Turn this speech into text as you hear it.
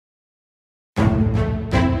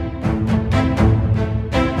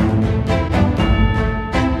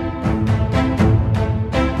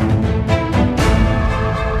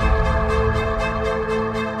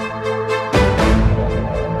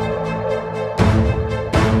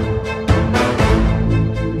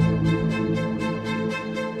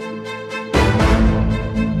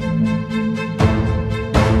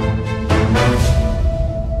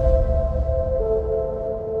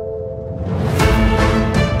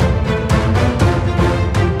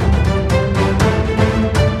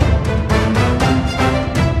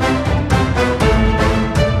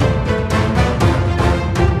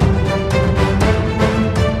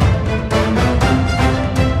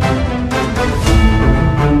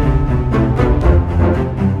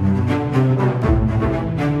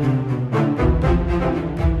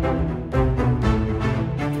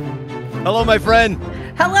my friend.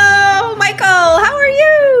 Hello, Michael. How are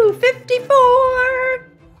you? 54.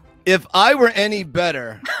 If I were any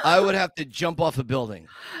better, I would have to jump off a building.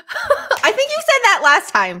 I think you said that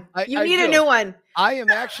last time. You need a new one. I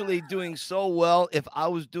am actually doing so well. If I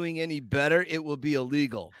was doing any better, it would be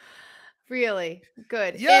illegal. Really?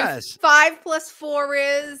 Good. Yes. And 5 plus 4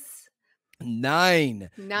 is? 9.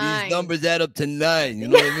 These numbers add up to 9. You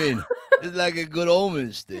know what I mean? It's like a good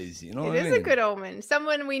omen, Stacey. You know what I mean? It is a good omen.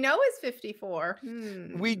 Someone we know is 54.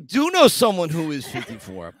 We do know someone who is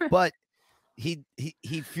 54, but he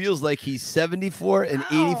feels like he's 74 and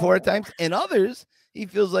 84 times, and others he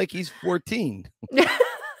feels like he's 14.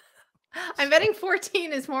 I'm betting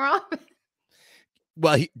 14 is more often.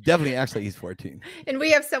 Well, he definitely acts like he's 14. And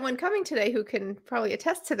we have someone coming today who can probably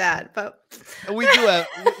attest to that. But we do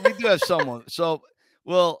have someone. So,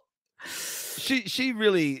 well, she's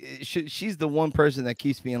the one person that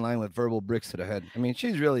keeps me in line with verbal bricks to the head. I mean,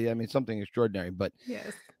 she's really, something extraordinary. But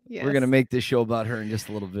yes. We're gonna make this show about her in just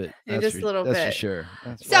a little bit. That's for sure.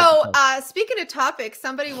 So, speaking of topics,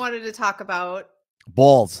 somebody wanted to talk about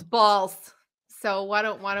balls. So why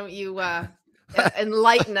don't you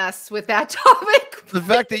enlighten us with that topic? The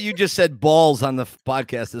fact that you just said balls on the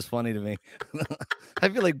podcast is funny to me. I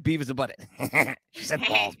feel like Beavis and Butthead. She said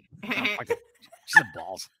balls. She said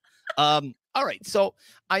balls. All right. So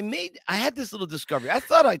I had this little discovery. I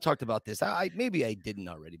thought I talked about this. Maybe I didn't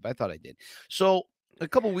already, but I thought I did. So a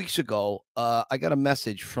couple weeks ago, I got a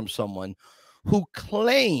message from someone who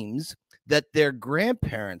claims that their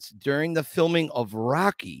grandparents during the filming of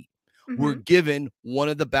Rocky were given one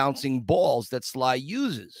of the bouncing balls that Sly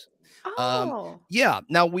uses. Yeah.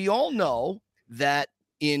 Now we all know that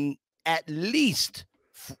in at least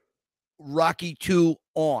Rocky 2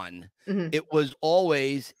 on, it was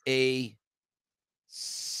always a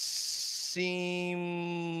seamless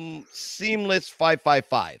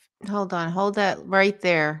 555. Hold that right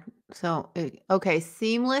there. So, okay,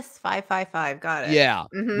 seamless 555. Got it. Yeah,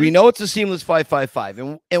 we know it's a seamless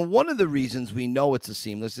 555. And one of the reasons we know it's a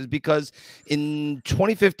seamless is because in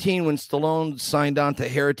 2015, when Stallone signed on to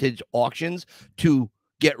Heritage Auctions to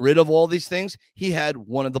get rid of all these things, he had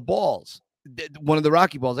one of the balls, one of the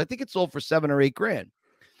Rocky balls. I think it sold for $7 or $8 grand.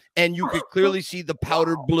 And you could clearly see the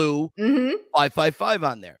powdered blue 555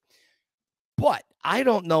 on there. But I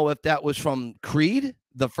don't know if that was from Creed,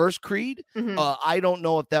 the first Creed. I don't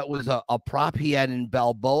know if that was a prop he had in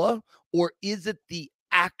Balboa, or is it the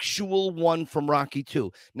actual one from Rocky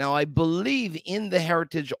 2? Now, I believe in the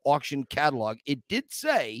Heritage Auction catalog, it did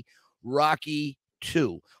say Rocky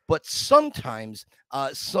 2, but sometimes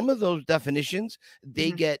some of those definitions,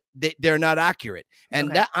 they're not accurate.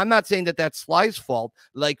 And that I'm not saying that that's Sly's fault.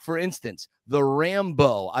 Like, for instance, the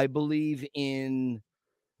Rambo, I believe in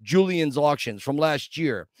Julian's auctions from last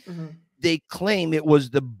year, they claim it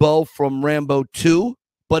was the bow from Rambo 2,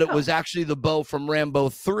 but it was actually the bow from Rambo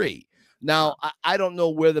 3. Now, I don't know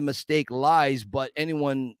where the mistake lies, but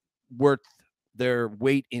anyone worth their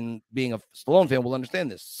weight in being a Stallone fan will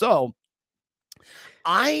understand this. So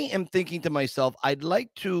I am thinking to myself, I'd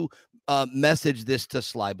like to message this to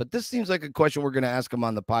Sly, but this seems like a question we're going to ask him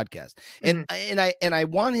on the podcast. And I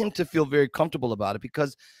want him to feel very comfortable about it,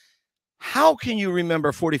 because how can you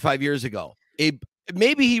remember 45 years ago?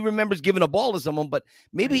 Maybe he remembers giving a ball to someone, but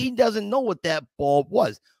maybe he doesn't know what that ball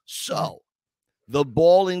was. So the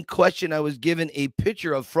ball in question I was given a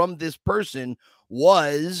picture of from this person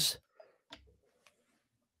was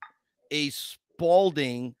a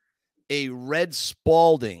Spalding, a red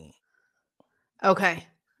Spalding. Okay.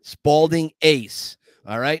 Spalding Ace.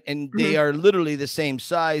 All right. And they are literally the same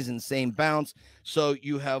size and same bounce. So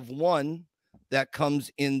you have one that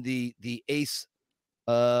comes in the Ace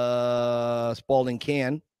Spalding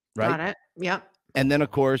can, right? Got it. Yep. And then,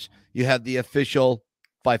 of course, you have the official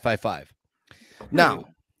 555. Now,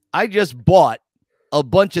 I just bought a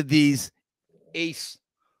bunch of these Ace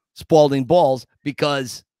Spalding balls,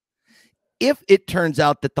 because if it turns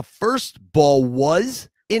out that the first ball was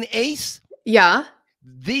an Ace,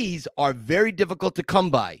 these are very difficult to come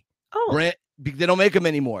by. They don't make them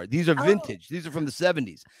anymore. These are vintage. These are from the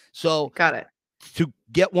 70s. So got it. To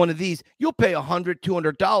get one of these, you'll pay $100,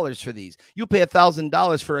 $200 for these. You'll pay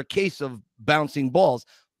 $1,000 for a case of bouncing balls,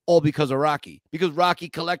 all because of Rocky. Because Rocky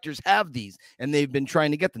collectors have these, and they've been trying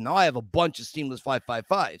to get them. Now I have a bunch of seamless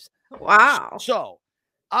 555s. Wow. So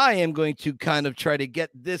I am going to kind of try to get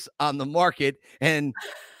this on the market and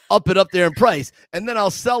up it up there in price, and then I'll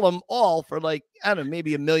sell them all for, like, I don't know,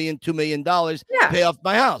 maybe $1 million, $2 million. Pay off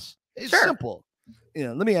my house. It's simple. You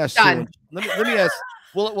know. Let me ask you. Let me ask.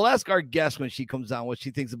 We'll ask our guest when she comes on what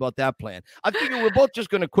she thinks about that plan. I figure we're both just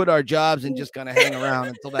going to quit our jobs and just going to hang around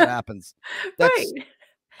until that happens.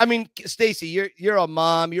 I mean, Stacy, you're a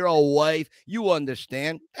mom, you're a wife, you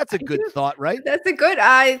understand. That's a I good do. thought, right? That's a good.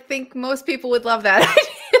 I think most people would love that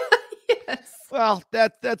idea. Yes. Well,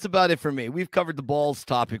 that's about it for me. We've covered the balls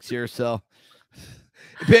topics here, so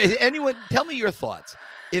anyone tell me your thoughts.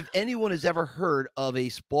 If anyone has ever heard of a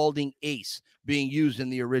Spalding Ace being used in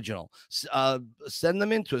the original, send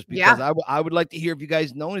them in to us because Yeah. I would like to hear if you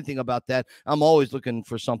guys know anything about that. I'm always looking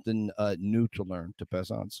for something new to learn to pass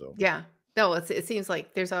on. So Yeah. No, it seems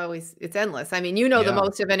like there's always it's endless. I mean, you know the yeah,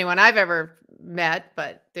 most of anyone I've ever met,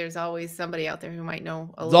 but there's always somebody out there who might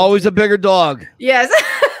know a there's little always too. a bigger dog. Yes.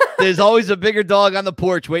 There's always a bigger dog on the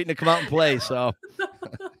porch waiting to come out and play. So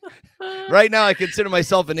right now, I consider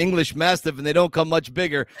myself an English Mastiff, and they don't come much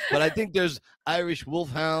bigger. But I think there's Irish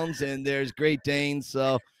Wolfhounds and there's Great Danes.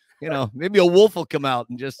 So, maybe a wolf will come out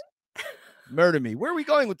and just murder me. Where are we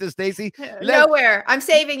going with this, Stacy? Nowhere. I'm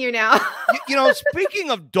saving you now.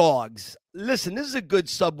 Speaking of dogs, listen, this is a good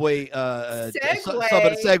subway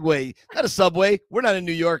segue. Not a subway. We're not in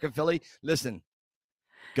New York or Philly. Listen,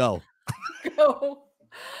 go. Go.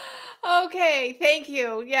 Okay, thank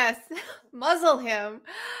you. Yes, muzzle him.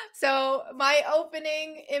 So my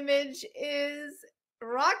opening image is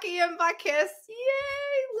Rocky and Bacchus.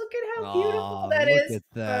 Yay! Look at how beautiful that is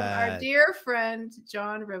from our dear friend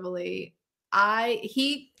John Rivoli. I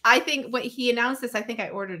think when he announced this, I think I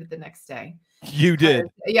ordered it the next day. You did.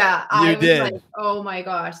 Yeah, I was like, oh my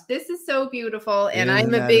gosh, this is so beautiful. And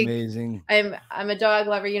I'm a big amazing. I'm a dog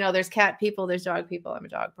lover. There's cat people, there's dog people. I'm a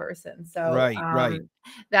dog person. So right.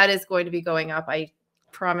 That is going to be going up. I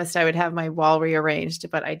promised I would have my wall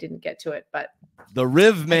rearranged, but I didn't get to it. But the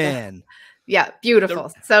Riv Man. Yeah,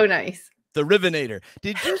 beautiful. So nice. The Rivinator.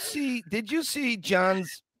 Did you see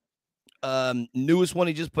John's newest one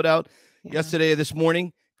he just put out yesterday or this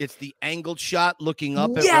morning? It's the angled shot looking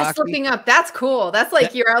up at Rocky. Looking up. That's cool. That's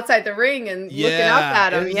like you're outside the ring and looking up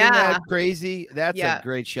at him. Isn't that crazy? That's a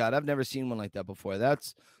great shot. I've never seen one like that before.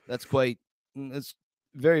 That's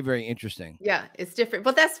very, very interesting. Yeah, it's different.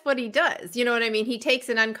 But that's what he does. You know what I mean? He takes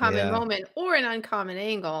an uncommon moment or an uncommon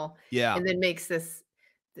angle and then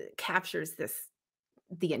captures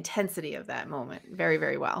the intensity of that moment very,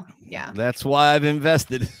 very well. Yeah. That's why I've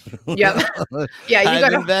invested. Yep. Yeah, you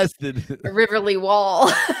got invested. A Riverly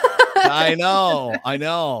wall. I know.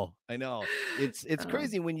 It's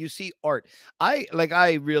crazy when you see art. I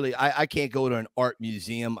can't go to an art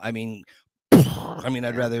museum. I mean,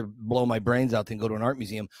 I'd rather blow my brains out than go to an art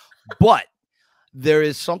museum. But there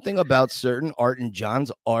is something about certain art, and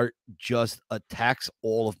John's art just attacks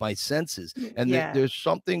all of my senses. And there's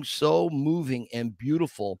something so moving and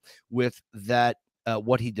beautiful with that,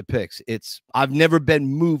 what he depicts. I've never been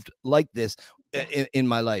moved like this in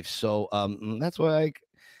my life. So that's why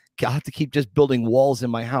I have to keep just building walls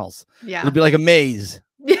in my house. Yeah. It'll be like a maze.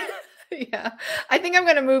 Yeah. I think I'm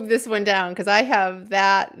going to move this one down because I have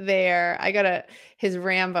that there. I got his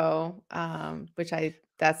Rambo, which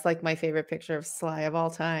that's like my favorite picture of Sly of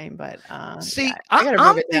all time. But I'm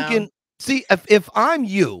thinking, if I'm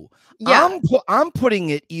you, I'm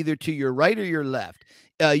putting it either to your right or your left.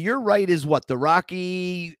 Your right is what? The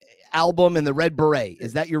Rocky album and the red beret.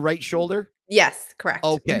 Is that your right shoulder? Yes, correct.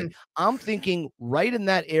 Okay. Mm-hmm. I'm thinking right in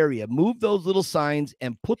that area, move those little signs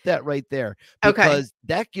and put that right there because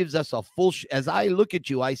that gives us a full, as I look at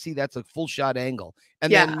you, I see that's a full shot angle.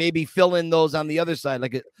 And then maybe fill in those on the other side,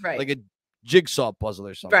 like a jigsaw puzzle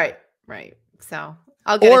or something. Right. So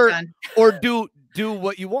I'll get it done. Or do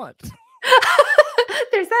what you want.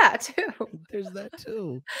 There's that too. There's that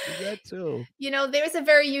too. There's a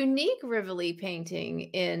very unique Rivoli painting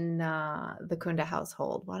in the KUNDA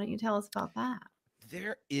household. Why don't you tell us about that?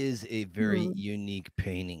 There is a very unique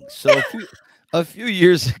painting. So a few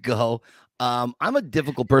years ago, I'm a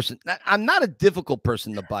difficult person. I'm not a difficult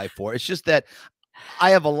person to buy for. It's just that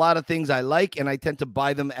I have a lot of things I like, and I tend to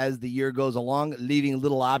buy them as the year goes along, leaving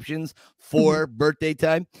little options for birthday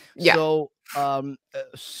time. Yeah. So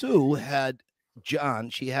Sue had John,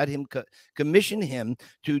 she had him commission him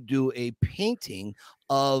to do a painting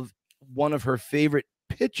of one of her favorite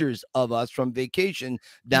pictures of us from vacation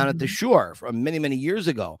down at the shore from many, many years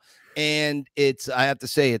ago. And I have to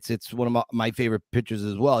say, it's one of my favorite pictures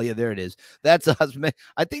as well. Yeah, there it is. That's us.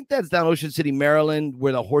 I think that's down Ocean City, Maryland,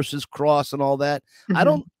 where the horses cross and all that.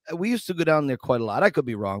 We used to go down there quite a lot. I could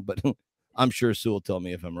be wrong, but I'm sure Sue will tell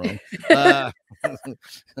me if I'm wrong.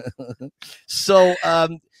 So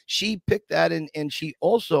she picked that, and she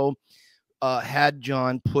also had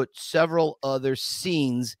John put several other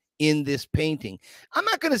scenes in this painting. I'm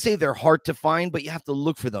not going to say they're hard to find, but you have to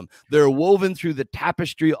look for them. They're woven through the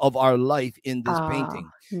tapestry of our life in this painting.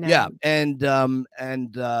 No. Yeah. And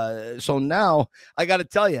so now I got to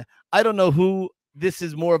tell you, I don't know who this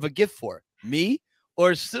is more of a gift for? Me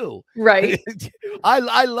or Sue? Right.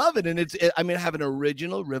 I love it. And I mean, I have an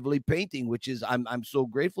original Rivoli painting, which is I'm so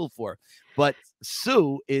grateful for. But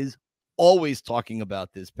Sue is always talking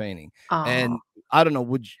about this painting. And I don't know,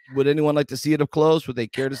 would anyone like to see it up close? Would they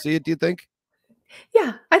care to see it, do you think?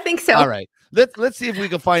 Yeah, I think so. All right. Let's see if we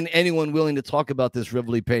can find anyone willing to talk about this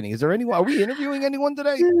Rivoli painting. Is there anyone? Are we interviewing anyone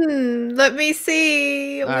today? Let me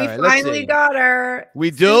see. All We right, let's finally see. got her.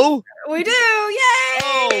 We do? We do.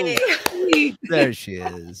 Yay! Oh, there she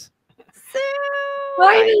is. Sue!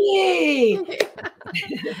 Finally!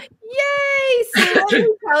 Yay! So let me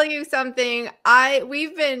tell you something.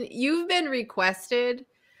 You've been requested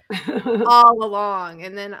all along,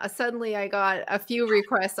 and then suddenly I got a few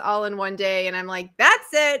requests all in one day, and I'm like, that's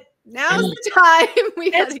it. Now's the time.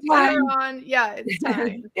 We got to get her on. Yeah, it's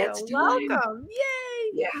time. It's so time. welcome.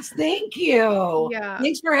 Yay! Yes, thank you. Yeah.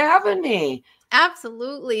 Thanks for having me.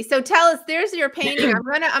 Absolutely. So tell us, there's your painting.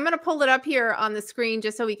 I'm gonna pull it up here on the screen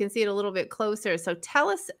just so we can see it a little bit closer. So tell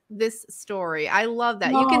us this story. I love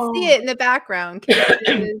that. You can see it in the background,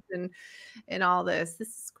 cases and all this. This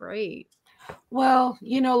is great. Well,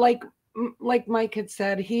 you know, like Mike had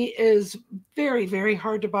said, he is very, very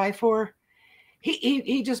hard to buy for.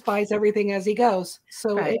 He just buys everything as he goes.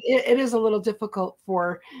 So Right. it is a little difficult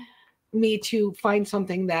for me to find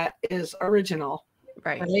something that is original.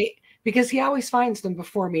 Right. Because he always finds them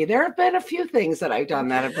before me. There have been a few things that I've done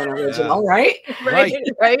that have been original, right? Right.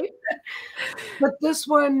 Right. But this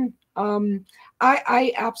one,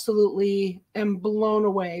 I absolutely am blown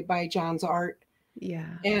away by John's art. Yeah.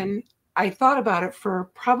 And I thought about it for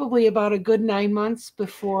probably about a good 9 months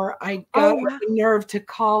before I got the nerve to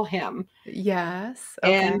call him. Yes.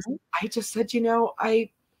 Okay. And I just said, you know, I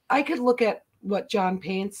could look at what John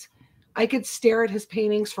paints. I could stare at his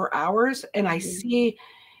paintings for hours, and I see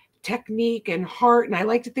technique and heart, and I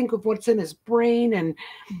like to think of what's in his brain and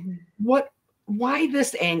why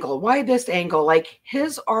this angle, like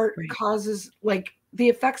his art causes, like the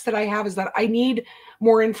effects that I have is that I need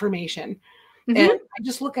more information. And I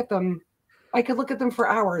just look at them. I could look at them for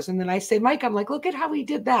hours, and then I say, Mike, I'm like, look at how he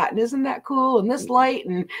did that, and isn't that cool, and this light,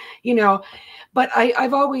 and you know. But I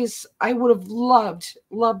would have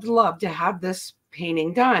loved to have this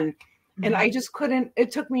painting done, and I just couldn't.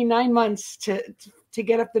 It took me 9 months to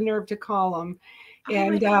get up the nerve to call him.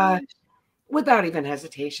 And without even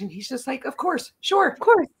hesitation, he's just like, of course, sure, of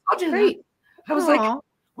course, I'll do that. I was like,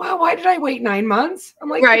 wow, why did I wait 9 months? I'm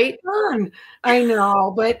like, I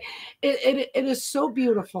know, but it is so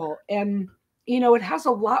beautiful. And, you know, it has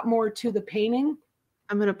a lot more to the painting.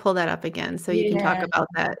 I'm going to pull that up again so you can talk about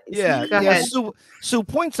that. Yeah. Go ahead. So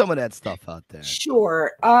point some of that stuff out there.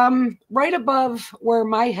 Sure. Right above where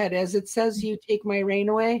my head is, it says, "You take my rain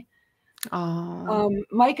away."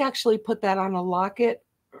 Mike actually put that on a locket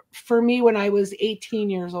for me when I was 18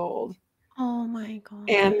 years old. Oh my God.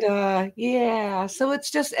 And yeah, so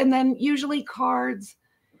it's just, and then usually cards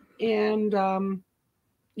and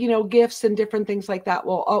you know, gifts and different things like that.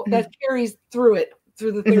 Well, that carries through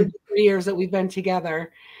the 33 years that we've been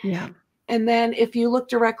together. Yeah. And then if you look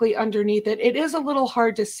directly underneath it, it is a little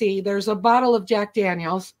hard to see. There's a bottle of Jack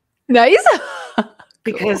Daniels. Nice.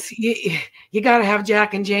 Because you got to have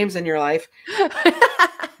Jack and James in your life.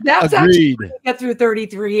 That's Agreed. Actually get through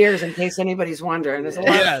 33 years, in case anybody's wondering. There's a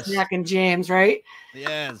lot of Jack and James, right?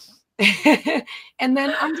 Yes. And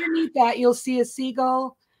then underneath that, you'll see a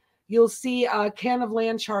seagull. You'll see a can of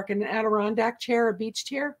land shark and an Adirondack chair, a beach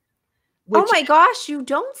chair. Oh my gosh, you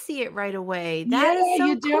don't see it right away. That is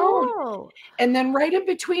so cool. Don't. And then right in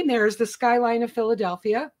between there is the skyline of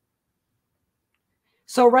Philadelphia.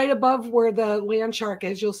 So right above where the land shark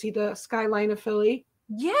is, you'll see the skyline of Philly.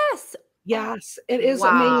 Yes. Yes, it is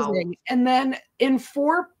amazing. And then in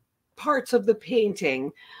 4 parts of the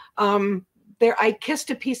painting, there I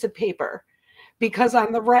kissed a piece of paper because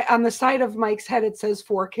on the side of Mike's head it says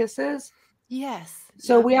 4 kisses. Yes.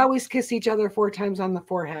 So we always kiss each other 4 times on the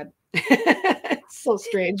forehead. It's so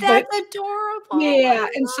strange. That's adorable. Yeah,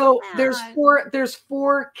 and so there's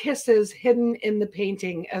 4 kisses hidden in the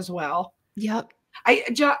painting as well. Yep.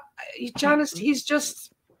 John is, he's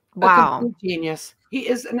just a complete genius. He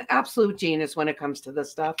is an absolute genius when it comes to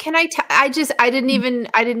this stuff. Can I didn't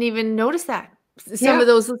even notice that. Some of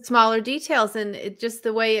those smaller details, and it just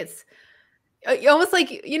the way it's almost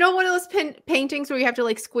like, you know, one of those paintings where you have to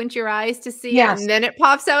like squint your eyes to see it and then it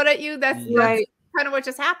pops out at you. That's kind of what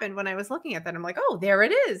just happened when I was looking at that. I'm like, oh, there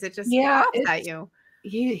it is. It just pops at you.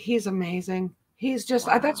 He's amazing. He's just,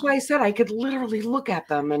 that's why I said I could literally look at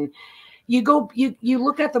them, and you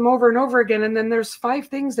look at them over and over again, and then there's 5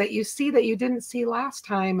 things that you see that you didn't see last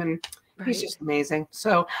time, and he's just amazing.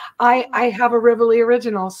 So I have a Rivoli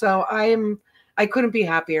original, so I I couldn't be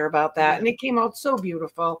happier about that. And it came out so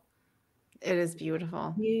beautiful. It is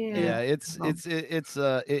beautiful. Yeah, it's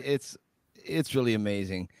really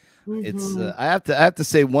amazing. It's Mhm. I have to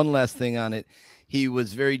say one last thing on it. He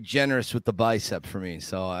was very generous with the bicep for me,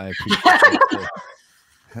 so I appreciate that too.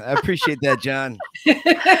 I appreciate that, John.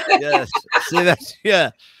 Yes. See that? Yeah.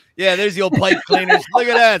 Yeah, there's the old pipe cleaners. Look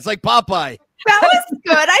at that. It's like Popeye. That was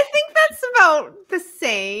good. I think that's about the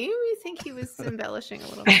same. You think he was embellishing a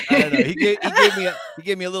little bit? I don't know. He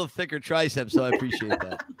gave me a little thicker tricep, so I appreciate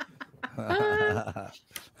that.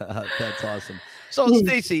 That's awesome. So,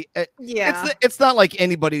 Stacy, Yeah. it's not like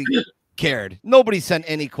anybody cared. Nobody sent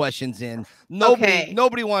any questions in.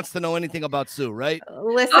 Nobody wants to know anything about Sue, right?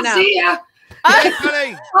 Listen I'll up. see ya. Hey,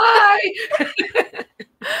 honey. Bye.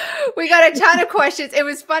 We got a ton of questions. It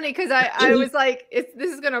was funny because I was like,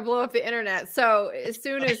 this is gonna blow up the internet. So as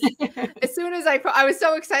soon as I was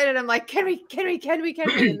so excited, I'm like, can we?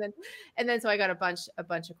 And then so I got a bunch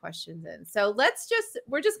of questions in. So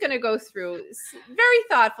we're just gonna go through. Very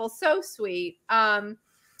thoughtful, so sweet.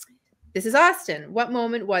 This is Austin. What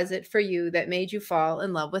moment was it for you that made you fall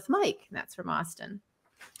in love with Mike? And that's from Austin.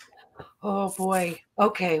 Oh boy.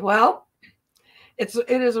 Okay. Well, it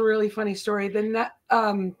is a really funny story. Then that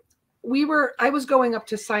I was going up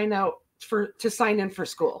to sign in for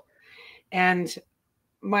school, and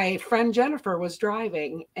my friend Jennifer was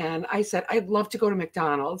driving, and I said, I'd love to go to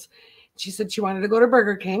McDonald's. She said she wanted to go to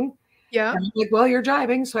Burger King. Yeah. And I'm like, well, you're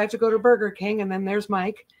driving, so I have to go to Burger King. And then there's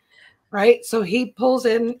Mike, right? So he pulls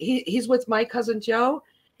in, he's with my cousin Joe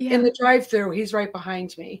in the drive-thru. He's right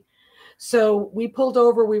behind me. So we pulled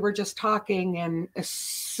over, we were just talking, and as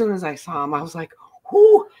soon as I saw him, I was like,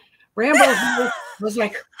 whoo, Rambo hair. I was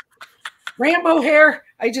like, Rambo hair.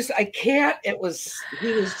 I can't. He was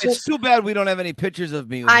just. It's too bad we don't have any pictures of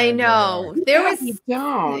me. I know. There was. We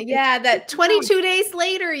don't. Yeah, that 22 days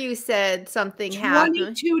later, you said something happened.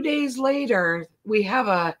 22 days later, we have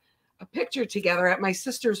a picture together at my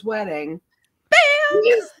sister's wedding. Bam!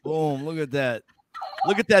 Boom! Look at that.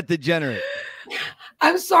 Look at that degenerate.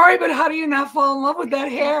 I'm sorry, but how do you not fall in love with that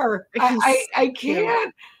hair? I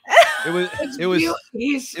can't. It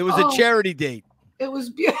was a charity date. It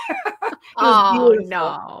was beautiful. Beautiful.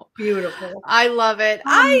 No. Beautiful. I love it.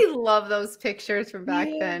 I love those pictures from back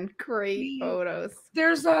then. Great photos.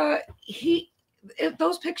 There's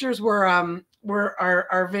those pictures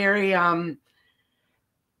are very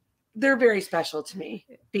they're very special to me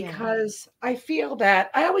because I feel that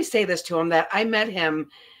I always say this to him, that I met him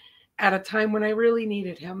at a time when I really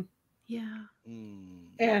needed him. Yeah.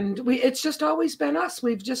 And it's just always been us.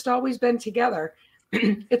 We've just always been together.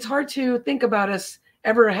 It's hard to think about us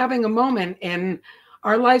ever having a moment in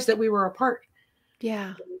our lives that we were apart.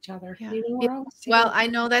 Yeah. From each other. Yeah. You know, we're always Well, together. I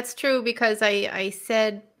know that's true because I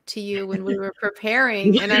said to you when we were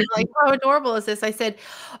preparing, and I'm like, how adorable is this? I said,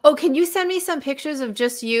 oh, can you send me some pictures of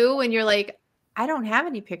just you? And you're like, I don't have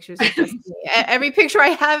any pictures of just me. Every picture I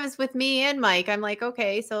have is with me and Mike. I'm like,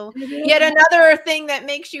 okay, so yet another thing that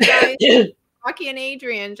makes you guys, Rocky and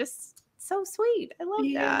Adrian, just so sweet. I love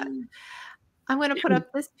that. I'm going to put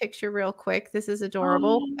up this picture real quick. This is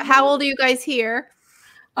adorable. How old are you guys here?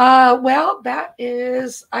 Well, that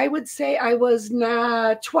is, I would say I was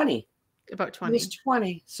 20. About 20. I was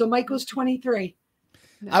 20. So Mike was 23.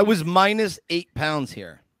 No. I was minus 8 pounds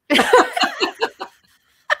here.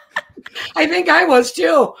 I think I was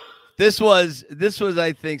too. This was,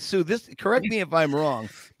 I think, Sue, correct me if I'm wrong,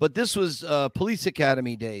 but this was police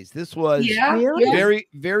academy days. This was very,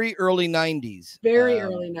 very early 90s. Very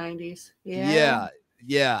early 90s. Yeah.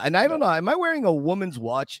 And I don't know. Am I wearing a woman's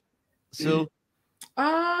watch, Sue?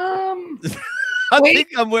 I think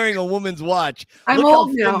I'm wearing a woman's watch. I'm Look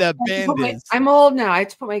old how now. thin that band is. I'm old now. I have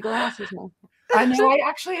to put my glasses on. I know.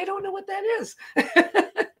 I don't know what that is.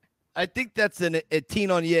 I think that's a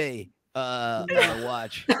Tinonier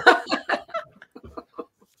watch.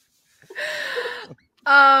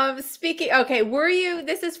 Speaking, okay,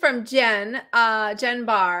 this is from Jen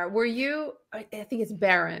Barr. Were you, I think it's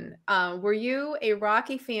Baron. Were you a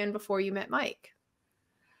Rocky fan before you met Mike?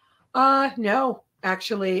 No,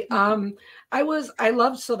 actually. I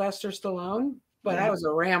loved Sylvester Stallone, but I was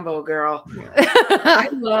a Rambo girl. I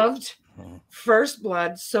loved First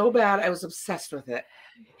Blood so bad. I was obsessed with it.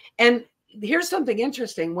 And here's something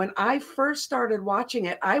interesting. When I first started watching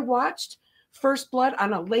it, I watched First Blood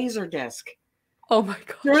on a laser disc. Oh my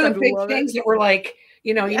gosh. There were the big things that were like,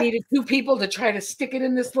 you needed 2 people to try to stick it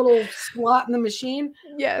in this little slot in the machine.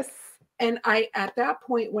 Yes. And at that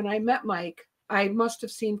point, when I met Mike, I must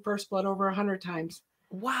have seen First Blood over 100 times.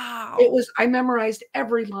 Wow. I memorized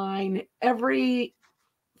every line, every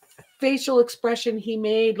facial expression he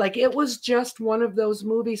made. Like, it was just one of those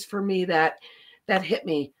movies for me that that hit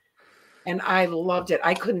me. And I loved it.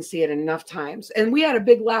 I couldn't see it enough times. And we had a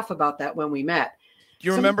big laugh about that when we met. Do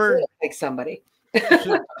you remember? Like somebody.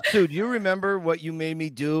 Sue, do you remember what you made me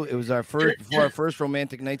do? It was our first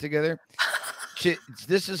romantic night together.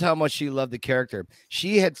 This is how much she loved the character.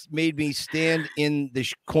 She had made me stand in the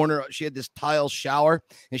corner. She had this tile shower,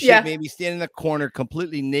 and she had made me stand in the corner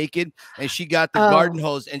completely naked. And she got the garden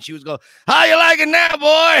hose, and she was going, "How you like it now,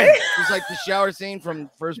 boy?" It was like the shower scene from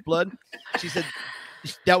First Blood. She said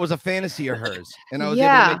that was a fantasy of hers, and I was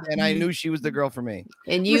able to and I knew she was the girl for me.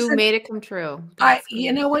 And you made it come true.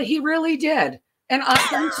 You know what? He really did. And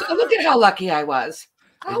look at how lucky I was.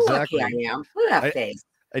 How lucky I am. Look at that face.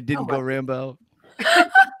 I didn't go Rambo.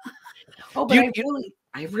 But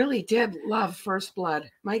I really did love First Blood.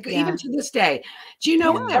 Even to this day. Do you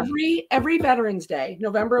know every Veterans Day,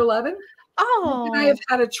 November 11th? I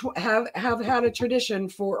have had a tradition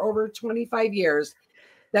for over 25 years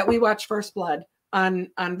that we watch First Blood on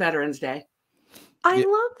Veterans Day. I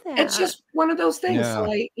love that. It's just one of those things.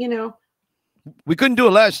 Yeah. We couldn't do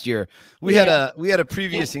it last year. We had a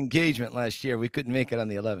previous engagement last year. We couldn't make it on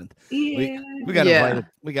the 11th. Yeah. We got invited.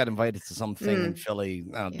 We got invited to something in Philly.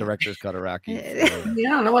 Director's cut a Rocky. I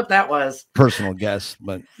don't know what that was. Personal guest,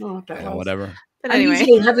 but whatever. But anyway, I'm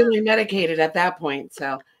usually heavily medicated at that point.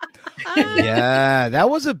 So yeah, that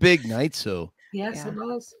was a big night, Sue. Yes, it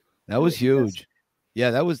was. That was huge.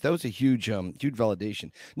 Yeah, that was a huge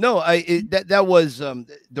validation. No, that was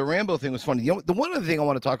the Rambo thing was funny. The one other thing I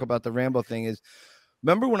want to talk about the Rambo thing is,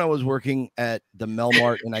 remember when I was working at the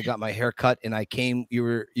Melmart and I got my hair cut and I came, you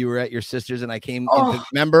were at your sister's and I came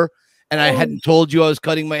into and I hadn't told you I was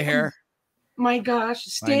cutting my hair. My gosh,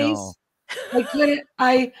 Stace, I couldn't.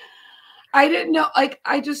 I didn't know. Like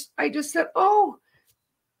I just said, "Oh,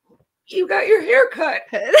 you got your hair cut."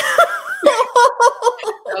 I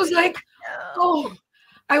was like, "Oh."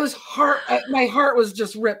 My heart was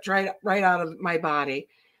just ripped right out of my body.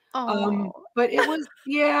 But it was,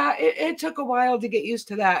 it took a while to get used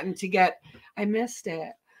to that and I missed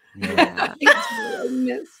it. Yeah. I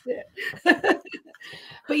missed it.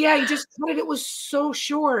 But yeah, he just cut it. It was so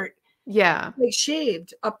short. Yeah. Like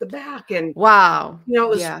shaved up the back and wow. It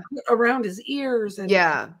was around his ears. And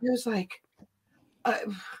it was like,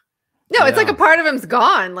 no, it's like a part of him's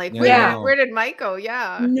gone. Like, where did Mike go?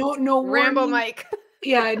 Yeah. No Rambo warning. Mike.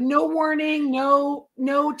 Yeah, no warning, no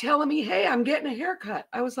telling me, hey, I'm getting a haircut.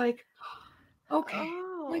 I was like, okay.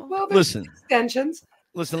 Like, well, listen, extensions.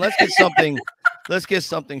 Listen, let's get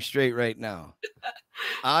something straight right now.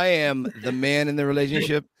 I am the man in the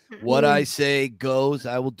relationship. What I say goes.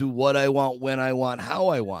 I will do what I want, when I want, how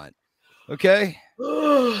I want. Okay?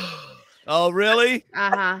 Oh, really?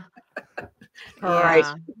 Uh-huh. All right.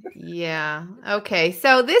 Yeah. Okay.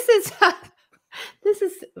 So this is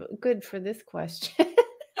good for this question.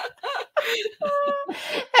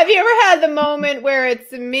 Have you ever had the moment where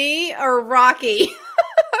it's me or Rocky?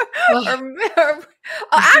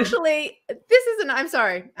 Actually, this isn't. I'm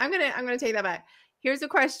sorry. I'm gonna take that back. Here's a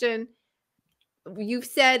question. You've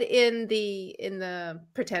said in the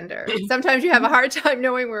Pretender, sometimes you have a hard time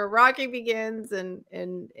knowing where Rocky begins and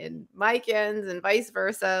Mike ends and vice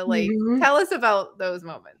versa. Like, tell us about those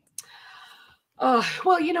moments. Well,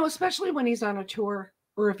 especially when he's on a tour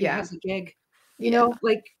or if he has a gig,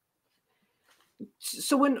 like,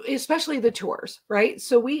 so especially the tours, right?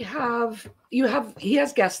 So he has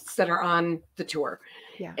guests that are on the tour.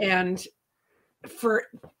 Yeah. And for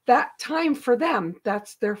that time for them,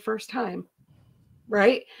 that's their first time.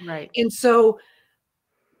 Right. Right. And so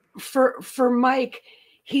for Mike,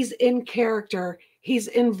 he's in character, he's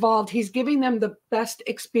involved, he's giving them the best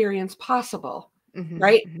experience possible.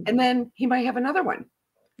 Right. And then he might have another one.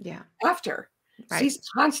 Yeah. After. Right. So he's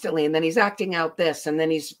constantly, and then he's acting out this, and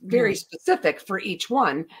then he's very specific for each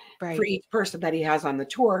one, for each person that he has on the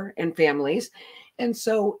tour and families. And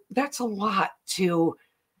so that's a real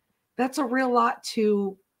lot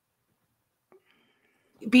to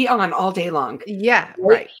be on all day long. Yeah.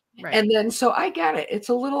 Right. And then, so I get it. It's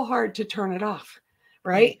a little hard to turn it off.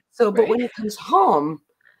 Right. So, but when he comes home,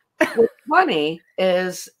 what's funny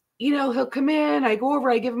is, he'll come in, I go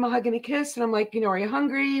over, I give him a hug and a kiss, and I'm like, are you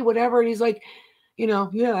hungry? Whatever. And he's like,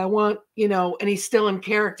 yeah, I want, and he's still in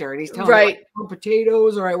character, and he's telling me, I want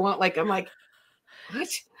potatoes, or I want, I'm like, what?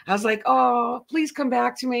 I was like, oh, please come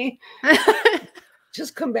back to me.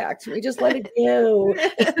 Just come back to me. Just let it go.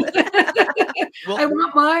 I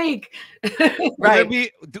want Mike.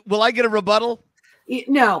 Right. Will I get a rebuttal?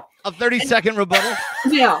 No. A 30-second rebuttal?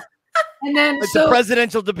 No. And then it's a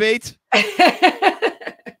presidential debate.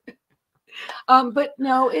 But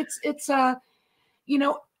no, it's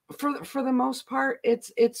for the most part,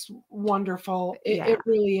 it's wonderful. Yeah. It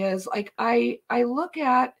really is. Like I look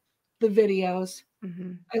at the videos,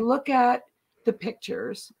 I look at the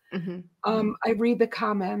pictures, I read the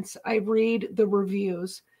comments, I read the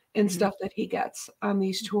reviews and stuff that he gets on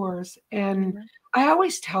these tours. And I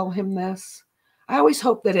always tell him this. I always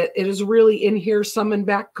hope that it is really in here, some in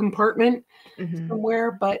back compartment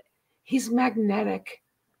somewhere, but he's magnetic.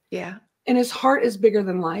 Yeah. And his heart is bigger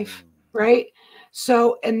than life, right?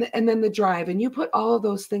 So, and then the drive, and you put all of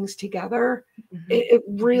those things together, it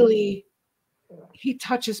really, he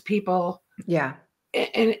touches people. Yeah.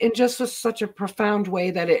 And just such a profound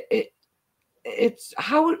way that it's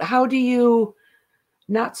how do you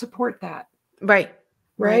not support that? Right.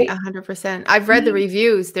 Right. 100%. I've read the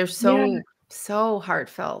reviews. They're so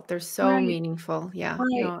heartfelt. They're so meaningful. Yeah.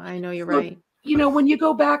 Right. No, I know you're So, right. You know, when you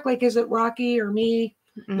go back, like, is it Rocky or me?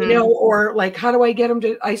 You know, or like, how do I get him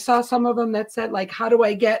to, I saw some of them that said, like, how do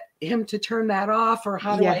I get him to turn that off? Or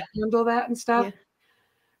how do I handle that and stuff? Yeah.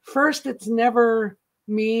 First, it's never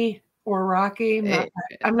me or Rocky.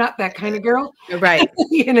 I'm not that kind of girl. Right.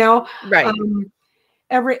 You know, Right.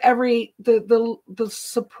 The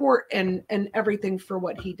support and everything for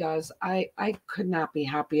what he does. I could not be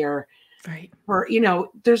happier. Right. Or, you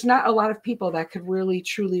know, there's not a lot of people that could really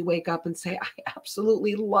truly wake up and say, I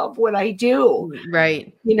absolutely love what I do.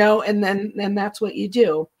 Right. You know, and then that's what you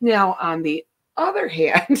do. Now, on the other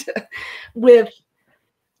hand,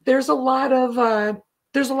 there's a lot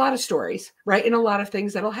of stories, right? And a lot of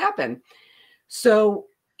things that'll happen. So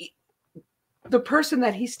the person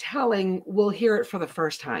that he's telling will hear it for the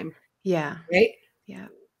first time. Yeah. Right. Yeah.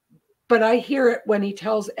 But I hear it when he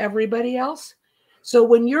tells everybody else. So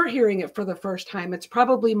when you're hearing it for the first time, it's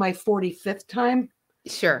probably my 45th time.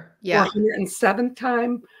 Sure. Yeah. Or 107th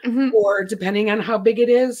time, or depending on how big it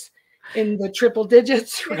is, in the triple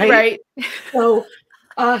digits. Right. Right. So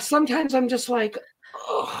sometimes I'm just like,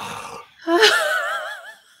 oh.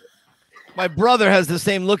 My brother has the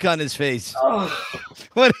same look on his face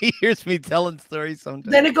when he hears me telling stories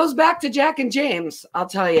sometimes. Then it goes back to Jack and James. I'll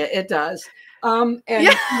tell you, it does. And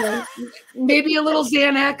you know, maybe a little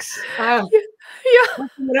Xanax.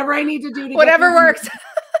 Whatever I need to do to whatever works.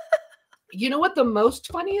 You know what the most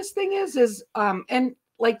funniest thing is and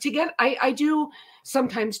like to get, I do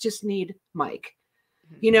sometimes just need Mike.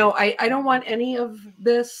 You know, I don't want any of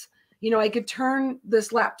this. You know, I could turn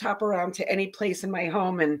this laptop around to any place in my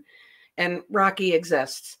home and Rocky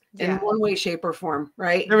exists in one way, shape, or form,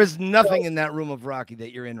 right? There is nothing in that room of Rocky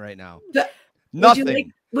that you're in right now.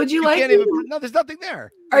 Nothing. Would you like can't even, no, there's nothing there.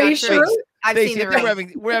 Are you sure? I've seen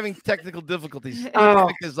the we're having technical difficulties. I'll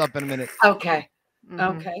pick this up in a minute. Okay.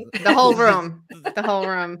 Okay. The whole room. The whole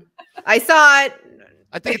room. I saw it.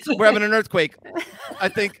 I think we're having an earthquake. I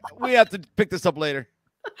think we have to pick this up later.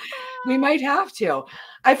 We might have to.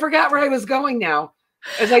 I forgot where I was going now,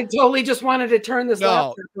 as I totally just wanted to turn this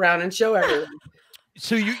laptop around and show everyone.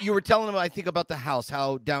 So you were telling him, I think, about the house,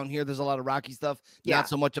 how down here there's a lot of Rocky stuff, not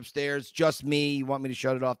so much upstairs, just me. You want me to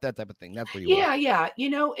shut it off, that type of thing. That's where you are. Yeah. You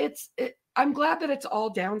know, I'm glad that it's all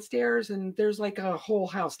downstairs and there's like a whole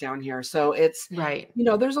house down here. So it's right. You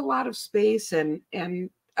know, there's a lot of space and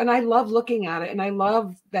I love looking at it and I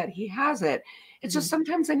love that he has it. It's just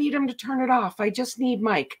sometimes I need him to turn it off. I just need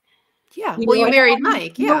Mike. Yeah. Well, you married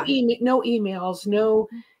Mike. No emails, no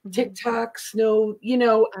TikToks, no, you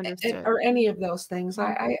know, or any of those things.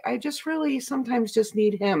 I just really sometimes just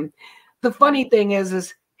need him. The funny thing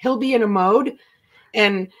is he'll be in a mode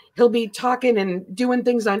and he'll be talking and doing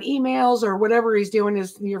things on emails or whatever he's doing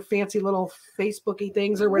is your fancy little Facebooky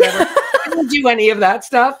things or whatever. I don't do any of that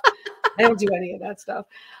stuff.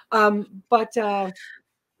 But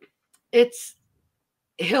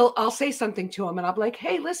I'll say something to him and I'll be like,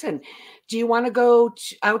 hey, listen, do you want to go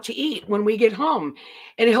out to eat when we get home?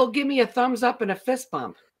 And he'll give me a thumbs up and a fist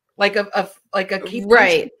bump. Like a keep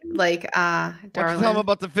right. Like darling. Tell him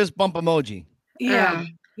about the fist bump emoji. Yeah.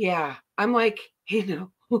 Yeah. I'm like, you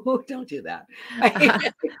know, don't do that.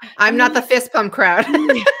 I'm not the fist bump crowd.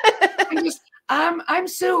 I'm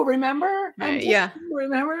Sue, remember?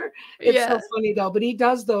 Remember? It's so funny though, but he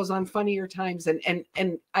does those on funnier times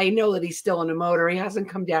and I know that he's still in a motor. He hasn't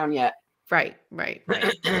come down yet. Right.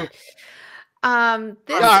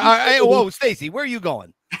 Whoa, Stacy, where are you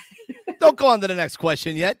going? Don't go on to the next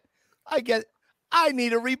question yet. I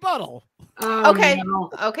need a rebuttal. Okay.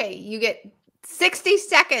 No. Okay, you get 60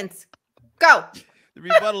 seconds. Go. The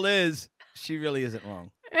rebuttal is she really isn't wrong.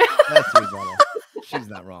 That's the rebuttal. She's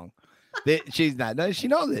not wrong. She's not. No, she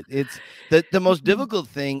knows it. It's the most difficult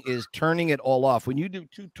thing is turning it all off. When you do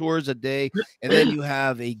 2 tours a day and then you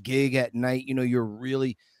have a gig at night, you know,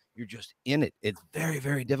 you're just in it. It's very,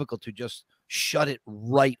 very difficult to just shut it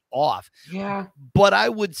right off. Yeah. But I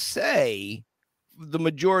would say the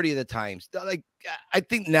majority of the times, like, I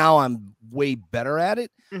think now I'm way better at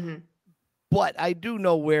it. But I do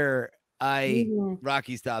know where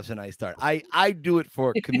Rocky stops and I start. I do it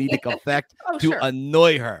for comedic effect to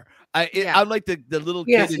annoy her. I'm like the little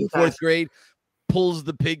kid in 4th grade pulls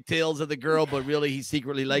the pigtails of the girl, but really he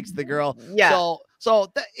secretly likes the girl.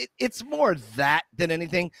 So it's more that than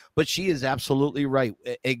anything. But she is absolutely right.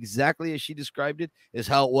 Exactly as she described it is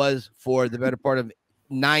how it was for the better part of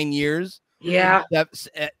 9 years. Yeah, that's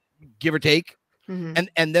give or take. And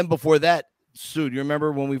then before that, Sue, do you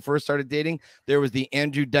remember when we first started dating? There was the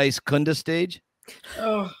Andrew Dice KUNDA stage.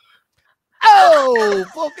 Oh,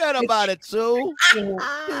 forget about it, Sue. This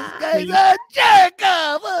guy's a jerk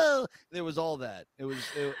off. Oh. There was all that. I mean,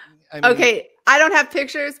 okay. I don't have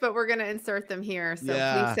pictures, but we're gonna insert them here. So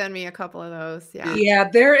please send me a couple of those. Yeah,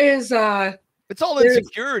 there is. It's all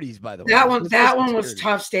insecurities, by the way. That one was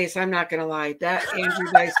tough, Stace. I'm not gonna lie. That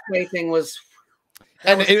Andrew Dice Clay thing was.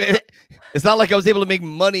 And it's not like I was able to make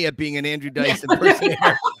money at being an Andrew Dice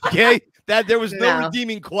impersonator. Okay, that there was no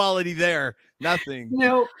redeeming quality there. Nothing.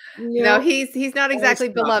 No, he's not exactly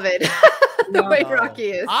beloved the way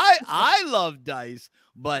Rocky is. I love Dice,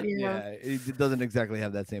 but it doesn't exactly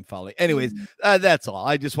have that same following. Anyways, that's all.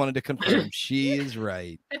 I just wanted to confirm she is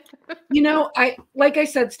right. Like I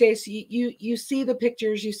said, Stacey, you see the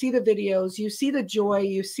pictures, you see the videos, you see the joy,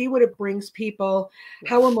 you see what it brings people,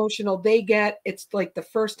 how emotional they get. It's like the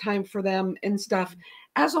first time for them and stuff.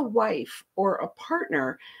 As a wife or a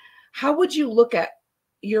partner, how would you look at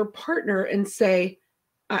your partner and say,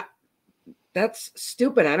 that's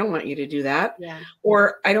stupid, I don't want you to do that,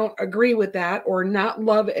 or I don't agree with that, or not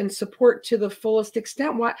love and support to the fullest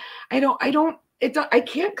extent? Why? I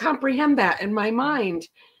can't comprehend that in my mind,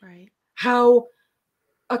 how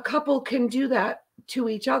a couple can do that to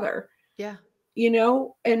each other,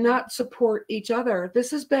 and not support each other. This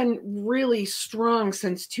has been really strong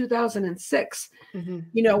since 2006,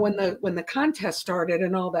 when the contest started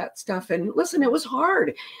and all that stuff. And listen, it was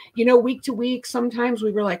hard, week to week. Sometimes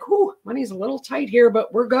we were like, "Ooh, money's a little tight here,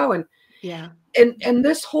 but we're going." And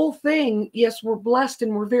this whole thing, yes, we're blessed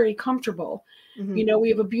and we're very comfortable. We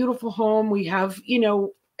have a beautiful home. We have,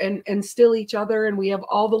 and still each other, and we have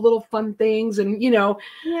all the little fun things, and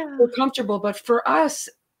we're comfortable. But for us,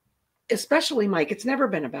 especially Mike, it's never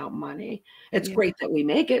been about money. It's great that we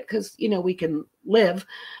make it because we can live,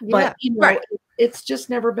 but it's just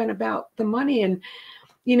never been about the money. And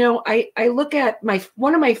I look at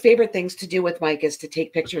one of my favorite things to do with Mike is to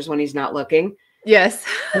take pictures when he's not looking. Yes.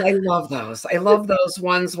 And I love those. I love those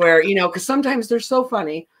ones where because sometimes they're so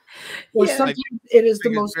funny, or sometimes it is the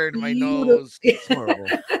most beautiful. It's horrible.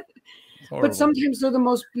 But sometimes they're the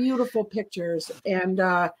most beautiful pictures. And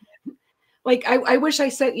like I wish I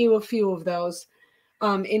sent you a few of those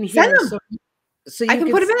in here, so you I can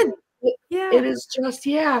put them in. It is just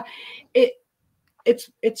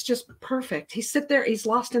it's just perfect. He's there, he's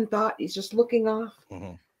lost in thought, he's just looking off.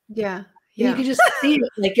 You can just see it.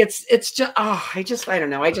 Like it's just I don't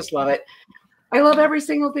know, I just love it. I love every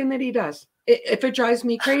single thing that he does. If it drives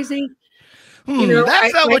me crazy,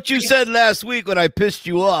 that's not what you said last week when I pissed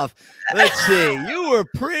you off. Let's see. You were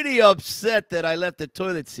pretty upset that I left the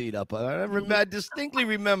toilet seat up. I distinctly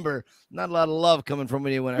remember not a lot of love coming from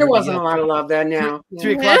you when there wasn't a lot of love then. Now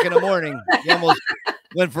 3 o'clock in the morning, you almost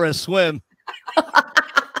went for a swim.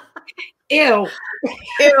 Ew.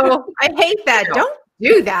 I hate that. Don't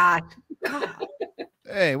do that.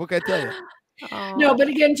 Hey, what can I tell you? No, but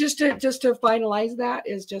again, just to finalize that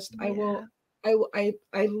is just I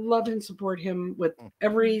love and support him with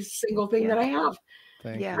every single thing that I have.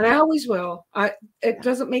 And I always will. It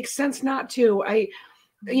doesn't make sense not to. A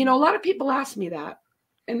lot of people ask me that,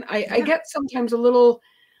 and I get sometimes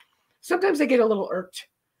I get a little irked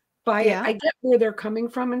by it. I get where they're coming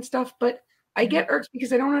from and stuff, but I get irked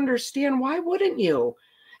because I don't understand, why wouldn't you?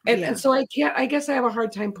 And so I guess I have a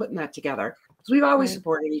hard time putting that together, because we've always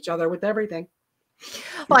supported each other with everything.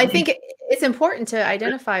 Well, I think it's important to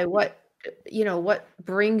identify what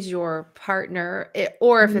brings your partner,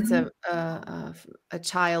 or if it's a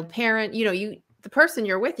child parent, the person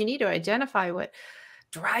you're with, you need to identify what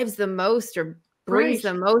drives them most or brings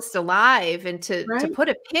them most alive, and to put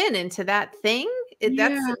a pin into that thing.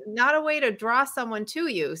 That's not a way to draw someone to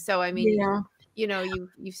you. So, I mean,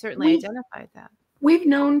 you've certainly identified that. We've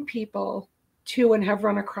known people too, and have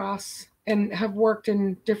run across and have worked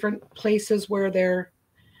in different places where their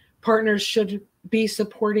partners should be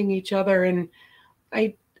supporting each other. And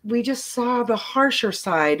we just saw the harsher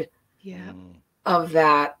side of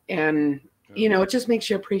that. And, it just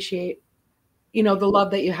makes you appreciate you know, the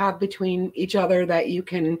love that you have between each other, that you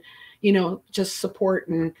can, you know, just support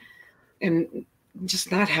and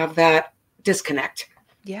just not have that disconnect.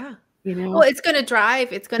 Yeah. You know? Well, it's going to drive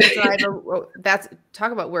that's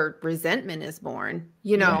talk about where resentment is born,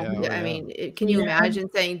 you know. Yeah, I yeah. mean, can you imagine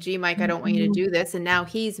saying, gee, Mike, I don't want you to do this. And now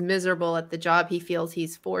he's miserable at the job he feels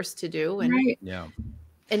he's forced to do. And, Right. Yeah.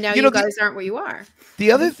 and now You you know, guys aren't where you are.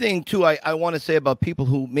 The other thing too, I want to say about people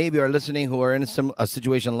who maybe are listening who are in a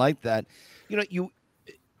situation like that, you know,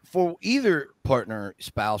 for either partner,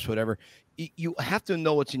 spouse, whatever, you have to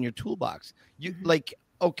know what's in your toolbox. You like,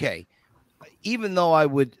 okay, even though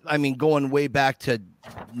I mean, going way back to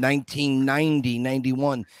 1990,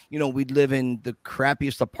 91, you know, we'd live in the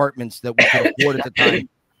crappiest apartments that we could afford at the time.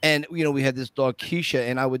 And, you know, we had this dog, Keisha,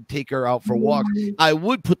 and I would take her out for walks. I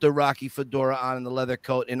would put the Rocky fedora on and the leather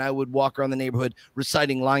coat, and I would walk around the neighborhood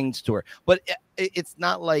reciting lines to her. But it's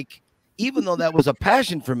not like, even though that was a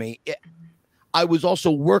passion for me, I was also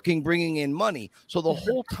working, bringing in money. So the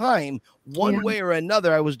whole time, one way or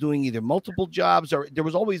another, I was doing either multiple jobs or there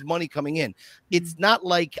was always money coming in. It's not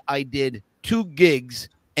like I did 2 gigs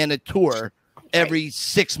and a tour every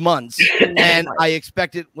 6 months and I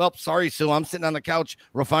expected, well, sorry, Sue, I'm sitting on the couch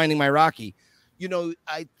refining my Rocky. You know,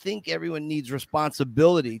 I think everyone needs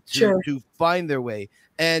responsibility to find their way.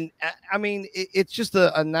 And I mean, it's just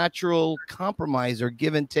a natural compromise or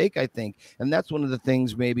give and take, I think. And that's one of the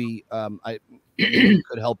things maybe I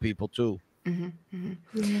could help people too.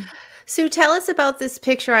 Sue, tell us about this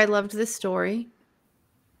picture. I loved this story.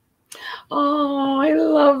 Oh, I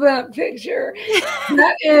love that picture.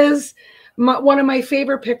 That is one of my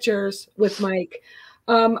favorite pictures with Mike.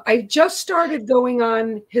 I just started going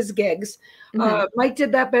on his gigs. Mike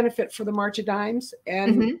did that benefit for the March of Dimes.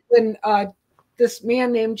 And when this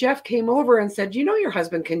man named Jeff came over and said, you know, your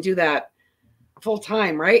husband can do that full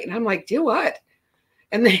time, right? And I'm like, do what?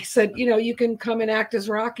 And they said, you know, you can come and act as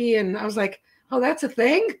Rocky. And I was like, oh, that's a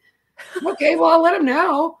thing? Okay, well, I'll let him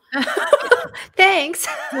know. Thanks.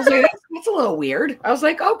 I was like, that's a little weird. I was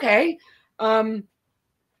like, okay. But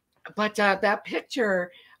that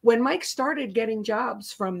picture, when Mike started getting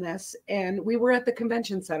jobs from this, and we were at the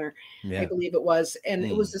convention center, I believe it was, and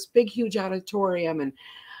it was this big, huge auditorium. And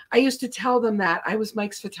I used to tell them that I was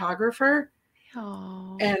Mike's photographer.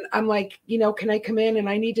 Oh. And I'm like, you know, can I come in and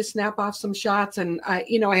I need to snap off some shots? And I,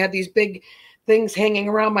 you know, I had these big things hanging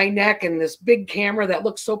around my neck and this big camera that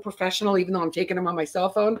looks so professional, even though I'm taking them on my cell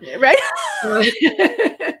phone. Right.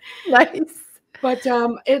 Nice. But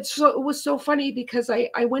it was so funny because I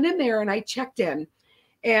went in there and I checked in,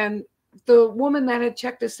 and the woman that had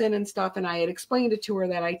checked us in and stuff, and I had explained it to her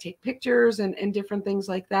that I take pictures and different things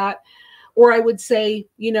like that. Or I would say,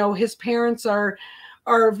 you know, his parents are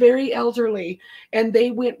very elderly and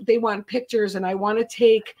they want pictures, and I want to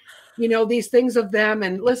take, you know, these things of them.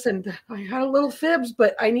 And listen, I had a little fibs,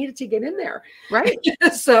 but I needed to get in there. Right.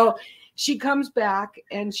 So she comes back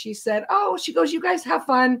and she said, oh, she goes, you guys have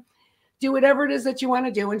fun. Do whatever it is that you want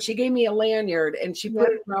to do. And she gave me a lanyard and she put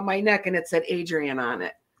it around my neck and it said Adrian on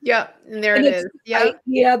it. Yeah. And there it is.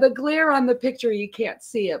 Yeah. The glare on the picture, you can't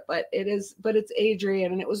see it, but it's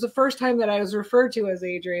Adrian. And it was the first time that I was referred to as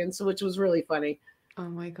Adrian. So, which was really funny. Oh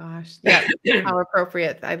my gosh. Yeah. How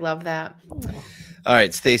appropriate. I love that. All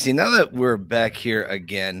right, Stacy, now that we're back here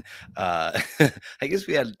again, I guess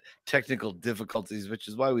we had technical difficulties, which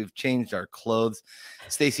is why we've changed our clothes.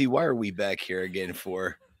 Stacy, why are we back here again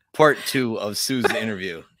for part 2 of Sue's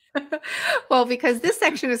interview? Well, because this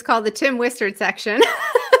section is called the Tim Wistard section.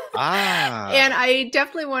 And I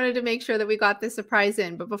definitely wanted to make sure that we got the surprise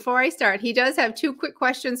in. But before I start, he does have 2 quick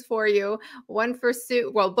questions for you. One for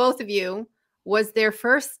Sue. Well, both of you. Was their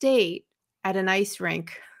first date at an ice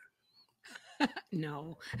rink?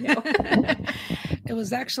 No. It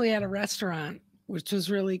was actually at a restaurant, which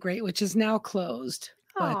was really great, which is now closed.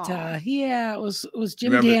 But yeah, it was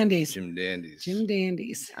Jim Dandy's. Jim Dandy's. Jim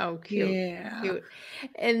Dandy's. Oh, cute. Yeah. Cute.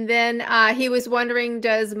 And then he was wondering,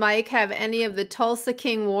 does Mike have any of the Tulsa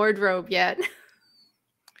King wardrobe yet?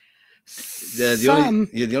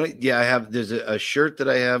 I have. There's a shirt that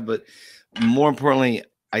I have, but more importantly,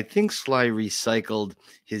 I think Sly recycled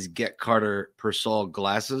his Get Carter Persol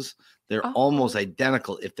glasses. They're almost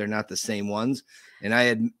identical if they're not the same ones. And I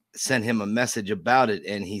had sent him a message about it,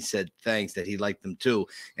 and he said thanks, that he liked them too.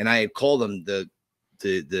 And I had called them the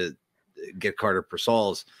Get Carter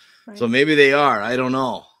Persols. Right. So maybe they are. I don't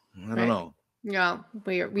know. I don't know. Yeah,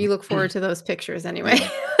 we look forward to those pictures anyway.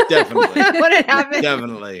 Definitely. When it happens.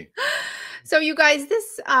 Definitely. So you guys,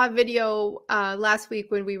 this video last week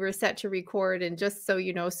when we were set to record, and just so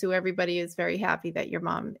you know, Sue, everybody is very happy that your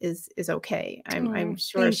mom is okay. I'm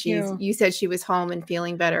sure you said she was home and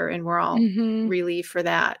feeling better, and we're all relieved for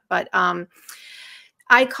that. But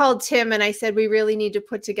I called Tim and I said, we really need to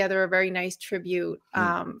put together a very nice tribute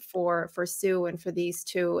for Sue and for these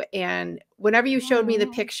two. And whenever you showed me the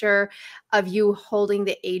picture of you holding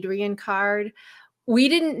the Adrian card, we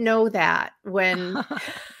didn't know that when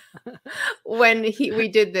we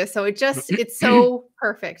did this. So it's so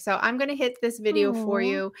perfect. So I'm going to hit this video for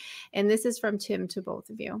you. And this is from Tim to both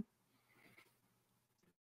of you.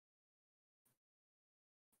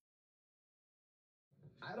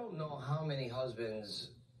 I don't know how many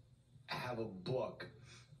husbands have a book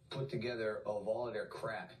put together of all of their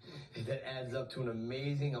crap that adds up to an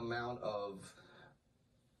amazing amount of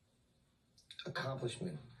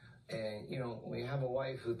accomplishment. And, you know, when you have a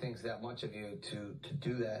wife who thinks that much of you to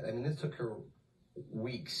do that, I mean, this took her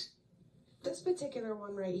weeks. This particular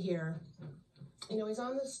one right here, you know, he's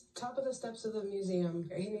on the top of the steps of the museum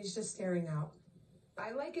and he's just staring out.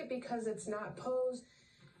 I like it because it's not posed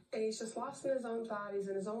and he's just lost in his own thought. He's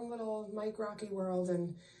in his own little Mike Rocky world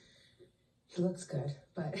and he looks good,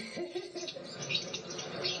 but...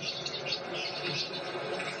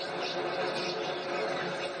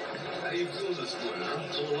 How you feeling this morning, huh?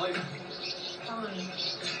 Full of life? Fine.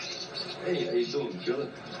 Hey, how you doing, Killer?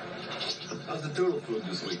 How's the turtle food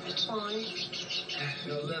this week? Fine.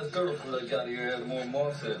 You know, that turtle food I got here had more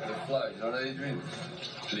moss in it than flies. You know that, Adrian?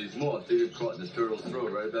 And these moths, they get caught in this turtle's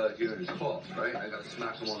throat right back here in his paw, right? I gotta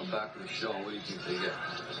smack them on the back of the shell. What do you think they get?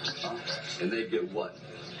 Huh? And they get what?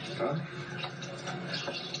 Huh?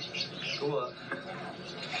 Go up.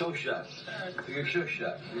 Show shot. Take a show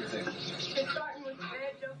shot. What do you think? It's starting with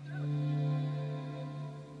bad jokes.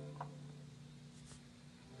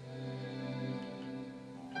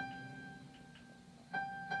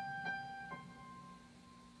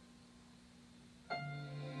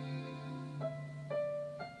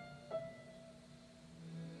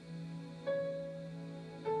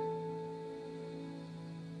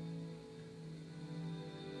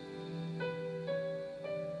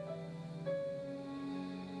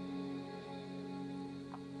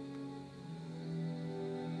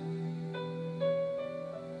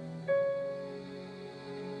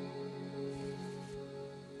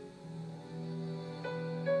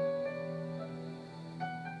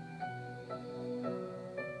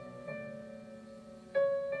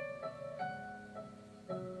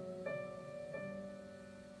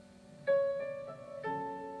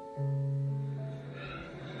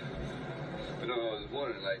 You know, I was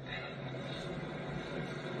wondering, like,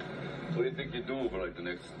 what do you think you're doing for, like, the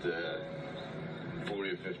next 40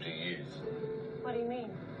 or 15 years? What do you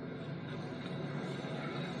mean?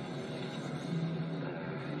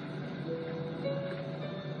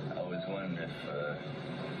 I was wondering if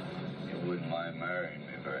you wouldn't mind marrying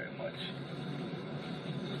me very much.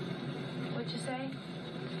 What'd you say?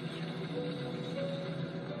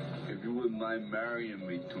 If you wouldn't mind marrying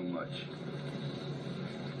me too much.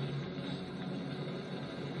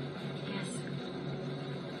 Yes.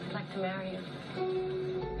 I'd like to marry you.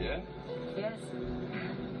 Yeah? Yes.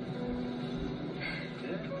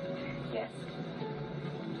 Yeah? Yes.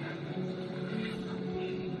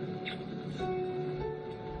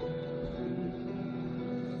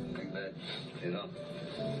 Like that, you know?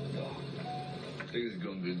 Oh, I think it's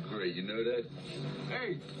gonna be great, you know that?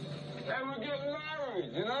 Hey, we're getting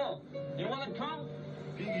married, you know? You wanna come?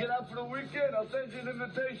 You can get out for the weekend. I'll send you an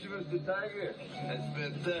invitation, Mr. Tiger.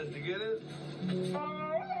 That's fantastic, isn't it?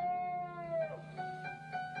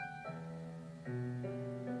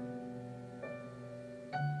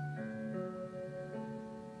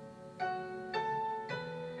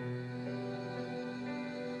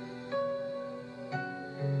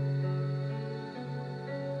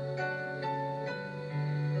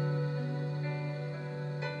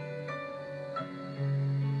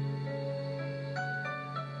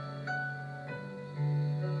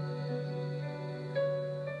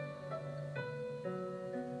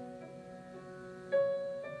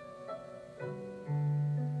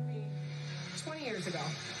 Ago,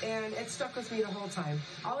 and it stuck with me the whole time.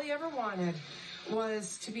 All he ever wanted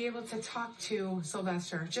was to be able to talk to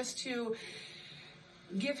Sylvester, just to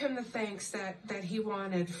give him the thanks that he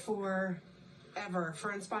wanted for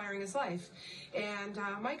inspiring his life. And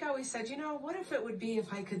Mike always said, you know, what if it would be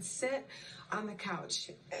if I could sit on the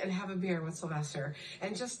couch and have a beer with Sylvester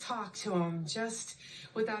and just talk to him, just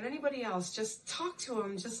without anybody else, just talk to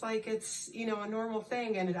him just like it's, you know, a normal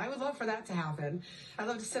thing. And I would love for that to happen. I'd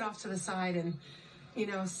love to sit off to the side and, you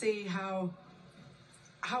know, see how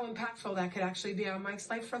impactful that could actually be on Mike's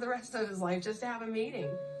life for the rest of his life, just to have a meeting.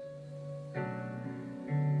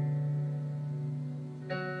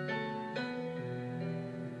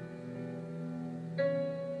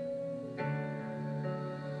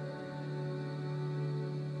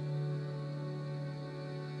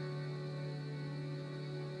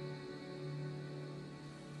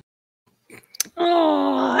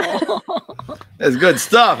 That's good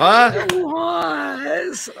stuff, huh? It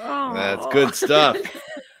was. That's good stuff.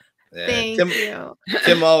 Yeah, Thank you.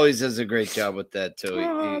 Tim always does a great job with that too.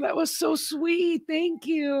 Oh, that was so sweet. Thank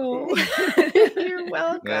you. You're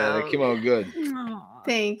welcome. Yeah, that came out good.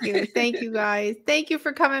 Thank you. Thank you guys. Thank you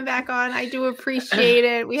for coming back on. I do appreciate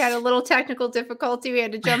it. We had a little technical difficulty. We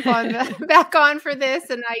had to jump on back on for this.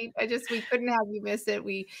 And we couldn't have you miss it.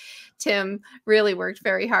 Tim really worked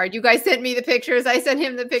very hard. You guys sent me the pictures. I sent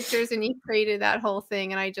him the pictures and he created that whole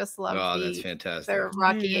thing. And I just love that's fantastic. the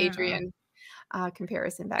Rocky Adrian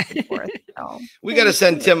comparison back and forth. So, we got to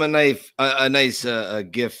send Tim a nice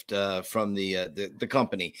gift from the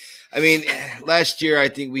company. I mean, last year I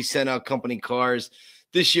think we sent out company cars.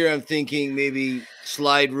 This year I'm thinking maybe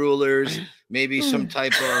slide rulers, maybe some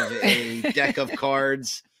type of a deck of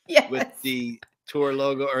cards with the tour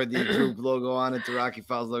logo or the group logo on it, the Rocky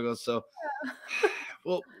Files logo. So,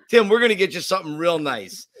 well, Tim, we're gonna get you something real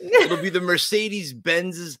nice. It'll be the Mercedes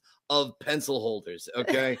Benzes of pencil holders.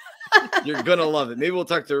 Okay. You're gonna love it. Maybe we'll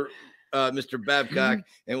talk to Mr. Babcock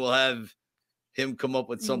and we'll have him come up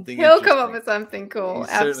with something. He'll come up with something cool.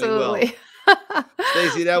 Absolutely.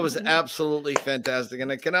 Stacey, that was absolutely fantastic,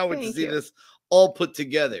 and I cannot wait to see this all put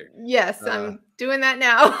together. Yes, I'm doing that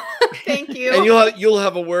now. Thank you. And you'll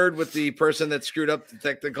have a word with the person that screwed up the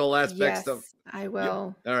technical aspects of. I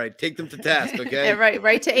will. All right, take them to task. Okay.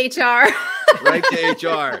 right to HR. Right to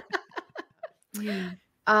HR.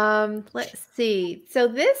 Let's see. So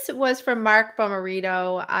this was from Mark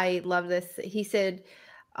Bomarito. I love this. He said,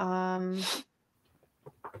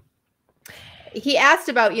 he asked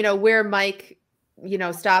about, where Mike,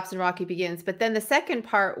 stops and Rocky begins. But then the second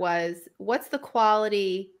part was, what's the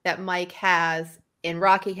quality that Mike has and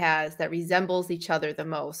Rocky has that resembles each other the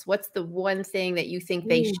most? What's the one thing that you think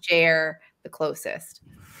they share the closest?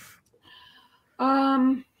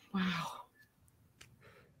 Wow.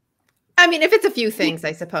 I mean, if it's a few things,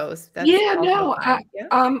 I suppose. I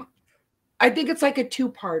think it's like a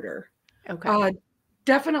two-parter. Okay.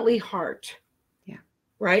 Definitely heart. Yeah.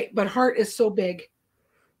 Right. But heart is so big,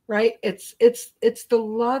 right? It's the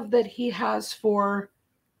love that he has for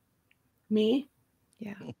me.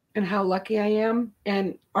 Yeah. And how lucky I am,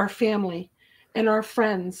 and our family and our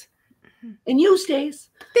friends and you,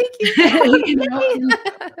 Stace. Thank you.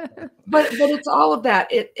 But it's all of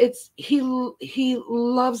that. He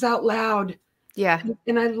loves out loud. Yeah.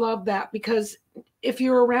 And I love that, because if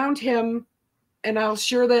you're around him, and I'm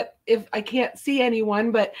sure that if I can't see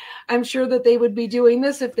anyone, but I'm sure that they would be doing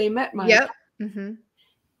this if they met Mike. Yep. Mm-hmm.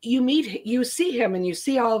 You see him and you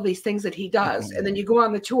see all of these things that he does, and then you go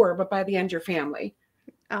on the tour, but by the end you're family.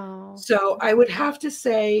 Oh. So I would have to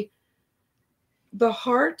say the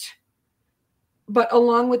heart, but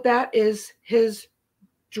along with that is his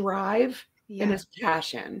drive and his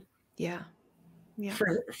passion. Yeah.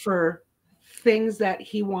 For things that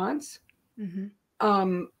he wants.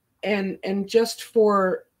 Mm-hmm. And just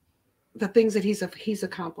for the things that he's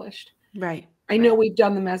accomplished. Right. I know we've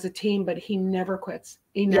done them as a team, but he never quits.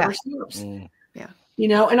 He never stops. Yeah.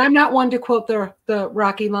 And I'm not one to quote the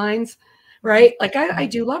Rocky lines, right? Like I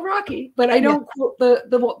do love Rocky, but I don't quote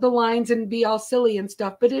the lines and be all silly and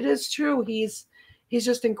stuff. But it is true. He's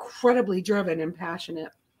just incredibly driven and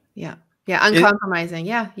passionate. Yeah. Yeah. Uncompromising.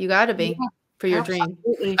 You got to be for your dream.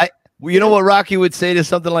 You know what Rocky would say to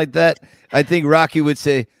something like that? I think Rocky would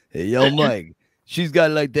say, "Hey, yo, Mike, she's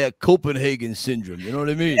got like that Copenhagen syndrome. You know what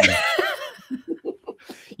I mean?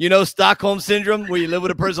 Stockholm syndrome, where you live with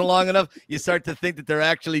a person long enough, you start to think that they're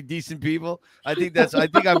actually decent people. I think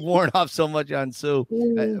I've worn off so much on Sue.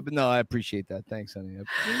 But no, I appreciate that. Thanks, honey.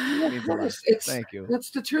 Thank you. That's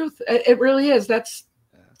the truth. It really is. That's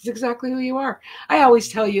exactly who you are. I always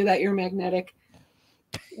tell you that you're magnetic.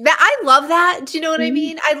 I love that. Do you know what I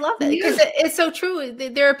mean? I love it because it's so true.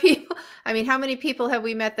 There are people. I mean, how many people have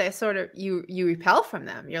we met that sort of you repel from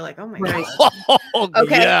them? You're like, oh my god.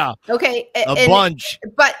 Okay. Yeah. Okay. A bunch.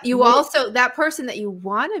 But you also, that person that you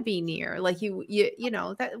want to be near, like you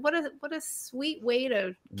know that what a sweet way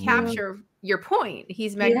to capture your point.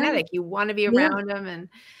 He's magnetic. You want to be around him, and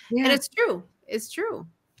it's true. It's true.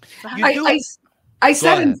 I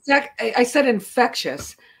said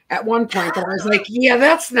infectious at one point, but I was like,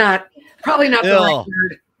 that's probably not the right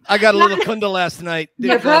word. I got a little KUNDA last night.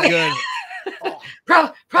 Didn't feel good.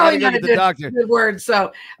 Probably not a good word.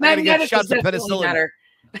 So magnetic shots of penicillin. Better.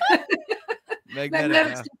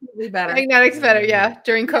 Magnetic's definitely better. Magnetic's better,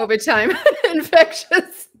 during COVID time.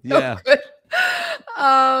 Infectious. Yeah.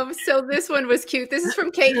 So this one was cute. This is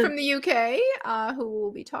from Kate from the UK, who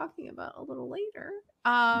we'll be talking about a little later.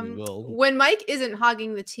 When Mike isn't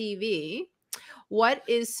hogging the TV, what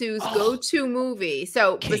is Sue's go-to movie?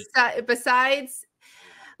 So besides,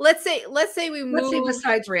 let's say we move. Let's say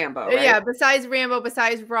besides Rambo, right? Yeah, besides Rambo,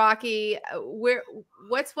 besides Rocky,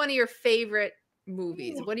 what's one of your favorite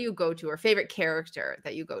movies? What do you go to, or favorite character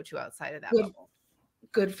that you go to outside of that bubble?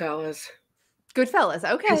 Goodfellas. Goodfellas.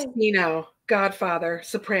 Okay. Casino, Godfather,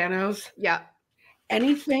 Sopranos. Yeah.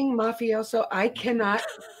 Anything mafioso, I cannot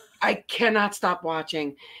stop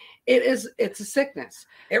watching. It's a sickness.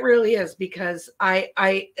 It really is, because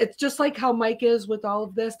it's just like how Mike is with all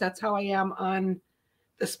of this. That's how I am on,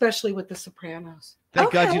 especially with the Sopranos.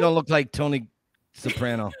 Thank God you don't look like Tony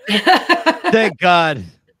Soprano. Thank God.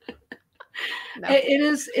 No.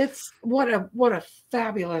 It's what a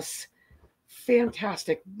fabulous,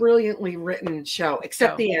 fantastic, brilliantly written show,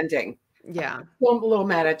 except the ending. Yeah. I'm a little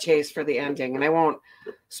mad at Chase for the ending, and I won't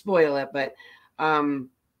spoil it, but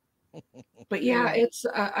yeah, it's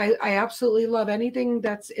I absolutely love anything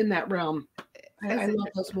that's in that realm. I love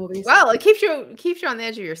those movies. Well, it keeps you on the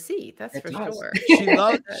edge of your seat. That's for sure.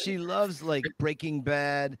 She loves like Breaking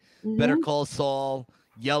Bad, Better Call Saul,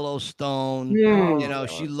 Yellowstone. Mm. You know,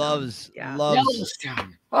 she loves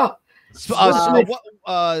Yellowstone. Oh,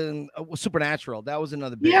 Supernatural. That was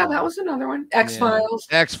another big one. That was another one. X-Files.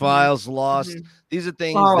 X-Files, Lost. These are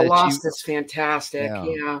things that Lost is fantastic.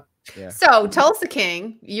 Yeah. So Tulsa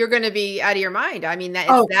King, you're going to be out of your mind. I mean,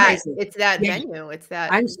 it's that venue. It's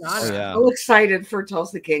that. I'm so excited for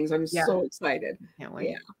Tulsa Kings. I'm so excited. Can't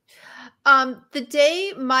wait. The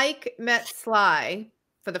day Mike met Sly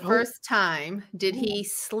for the first time, did he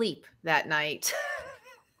sleep that night?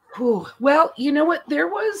 Well, you know what? There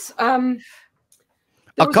was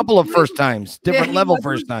a couple of first times, different level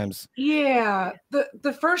first times. Yeah.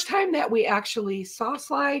 The first time that we actually saw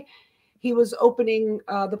Sly, he was opening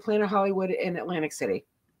the Planet Hollywood in Atlantic City.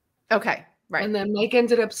 Okay. Right. And then Mike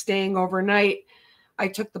ended up staying overnight. I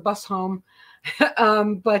took the bus home.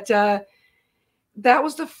 But that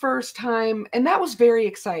was the first time. And that was very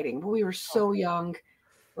exciting. We were so young.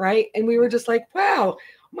 Right. And we were just like, wow,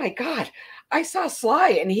 oh my God, I saw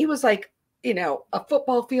Sly. And he was like, you know, a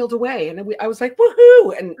football field away. And I was like,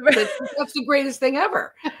 woohoo. And that's the greatest thing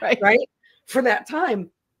ever. Right. For that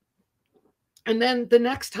time. And then the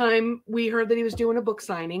next time we heard that he was doing a book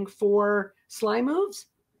signing for Sly Moves.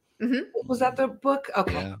 Mm-hmm. Was that the book?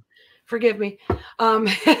 Okay. Yeah. Forgive me. I'll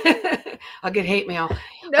get hate mail.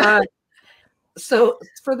 So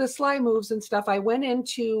for the Sly Moves and stuff, I went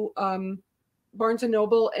into Barnes &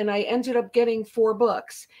 Noble, and I ended up getting 4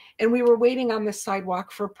 books. And we were waiting on the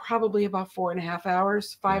sidewalk for probably about 4.5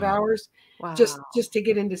 hours, 5 hours, just to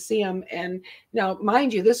get in to see him. And now,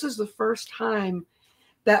 mind you, this is the first time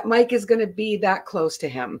that Mike is going to be that close to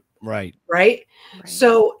him. Right.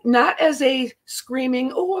 So not as a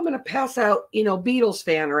screaming, oh, I'm going to pass out, you know, Beatles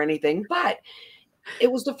fan or anything, but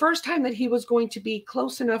it was the first time that he was going to be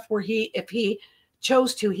close enough where if he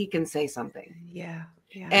chose to, he can say something. Yeah.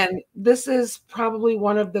 And this is probably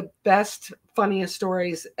one of the best, funniest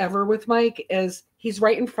stories ever with Mike. Is he's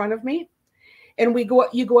right in front of me, and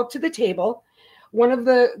you go up to the table. One of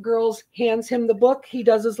the girls hands him the book. He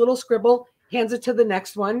does his little scribble, hands it to the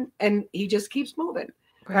next one, and he just keeps moving.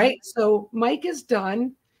 Right. So Mike is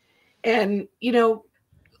done. And, you know,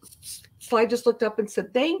 Sly just looked up and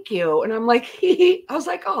said, thank you. And I'm like, I was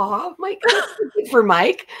like, oh, Mike, that's good for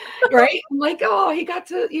Mike. Right. I'm like, oh, he got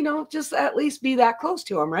to, you know, just at least be that close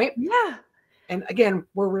to him. Right. Yeah. And again,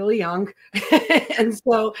 we're really young. And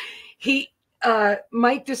so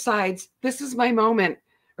Mike decides, this is my moment.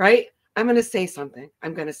 Right. I'm going to say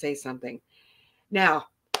something. Now,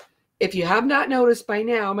 if you have not noticed by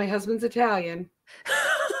now, my husband's Italian.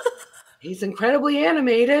 He's incredibly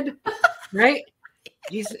animated, right?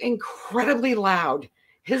 He's incredibly loud.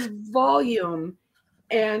 His volume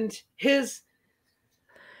and his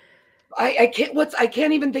I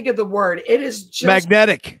can't even think of the word. It is just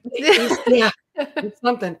magnetic. It's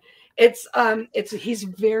something. He's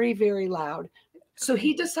very, very loud. So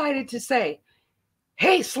he decided to say,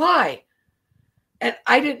 hey, Sly. And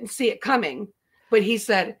I didn't see it coming. But he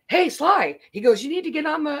said, hey, Sly, he goes, you need to get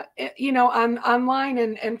on the, you know, online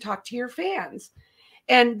and talk to your fans.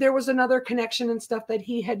 And there was another connection and stuff that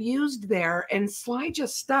he had used there. And Sly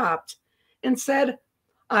just stopped and said,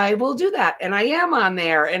 I will do that. And I am on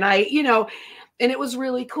there. And and it was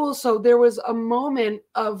really cool. So there was a moment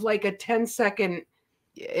of like a 10-second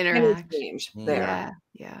exchange there.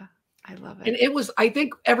 Yeah. I love it. And it was, I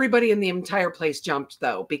think everybody in the entire place jumped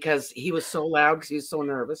though, because he was so loud, because he was so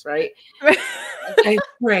nervous, right?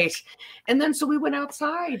 Right. And then so we went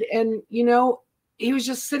outside, and you know, he was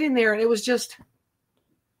just sitting there, and it was just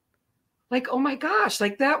like, oh my gosh,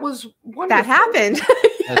 like that was wonderful. That happened.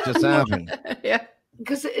 That just happened. Yeah.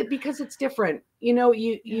 Because it's different. You know,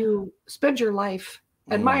 you spend your life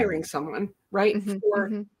admiring someone, right?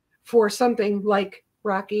 For something like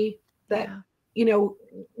Rocky that, you know,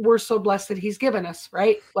 we're so blessed that he's given us,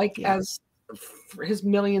 right? Like as for his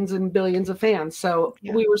millions and billions of fans. So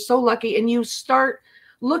we were so lucky. And you start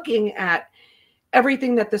looking at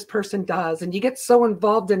everything that this person does, and you get so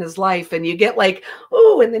involved in his life, and you get like,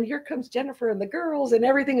 oh, and then here comes Jennifer and the girls, and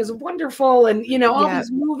everything is wonderful, and you know, all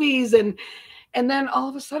these movies, and then all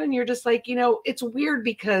of a sudden you're just like, you know, it's weird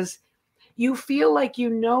because you feel like you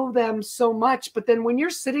know them so much, but then when you're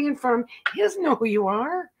sitting in front of him, he doesn't know who you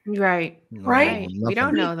are. Right. We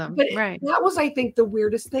don't know them. But right. That was, I think, the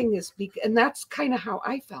weirdest thing is, and that's kind of how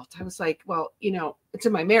I felt. I was like, well, you know, it's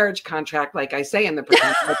in my marriage contract, like I say in the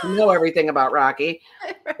pretend, like, you know everything about Rocky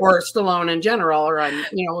or Stallone in general, or I'm,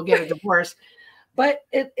 you know, we'll get a divorce. But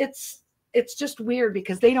it's just weird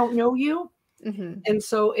because they don't know you, and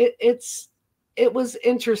so it was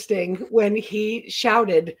interesting when he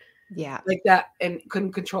shouted, like that, and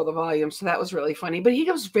couldn't control the volume. So that was really funny. But he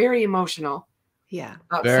was very emotional. Yeah.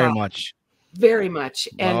 Outside. Very much.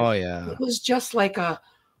 And it was just like a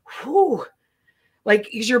whew, like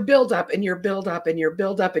you're build up and you're build up and you're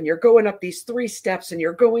build up and you're going up these 3 steps and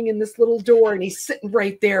you're going in this little door and he's sitting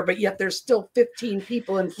right there, but yet there's still 15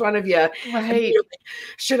 people in front of you. Right. Like,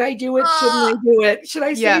 should I do it? Shouldn't I do it? Should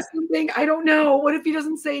I say something? I don't know. What if he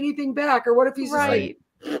doesn't say anything back? Or what if he's just like,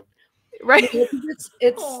 right. You know,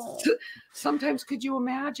 it's sometimes, could you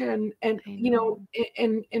imagine, and you know,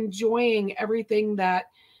 and enjoying everything that,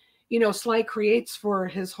 you know, Sly creates for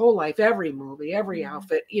his whole life, every movie, every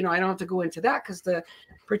outfit. You know, I don't have to go into that because the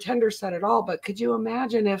Pretender said it all, but could you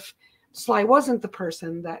imagine if Sly wasn't the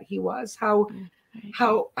person that he was, how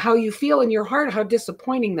you feel in your heart, how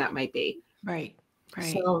disappointing that might be. Right.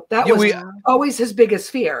 So that was always his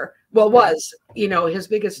biggest fear. Well, was, you know, his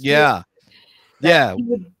biggest fear. He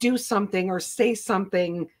would do something or say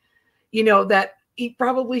something, you know, that he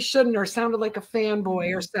probably shouldn't, or sounded like a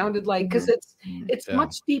fanboy, or sounded like, because it's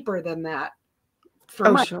much deeper than that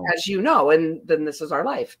for Mike, as you know, and then this is our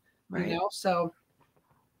life, you know. So,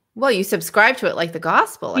 well, you subscribe to it like the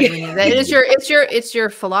gospel. I mean, that is it's your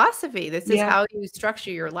philosophy. This is how you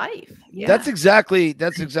structure your life. That's exactly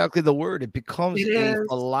the word. It becomes a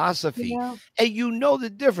philosophy, and you know the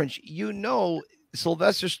difference. You know,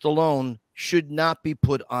 Sylvester Stallone should not be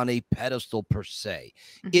put on a pedestal per se.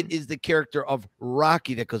 It is the character of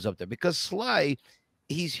Rocky that goes up there, because Sly,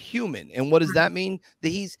 he's human. And what does that mean? That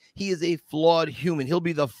he is a flawed human. He'll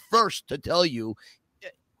be the first to tell you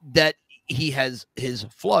that he has his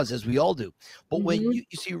flaws, as we all do. But when you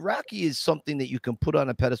see, Rocky is something that you can put on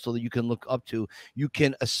a pedestal, that you can look up to, you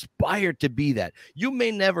can aspire to be that. You may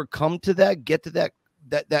never come to that, get to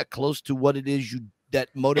that close to what it is that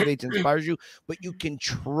motivates, inspires you, but you can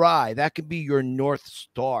try. That could be your North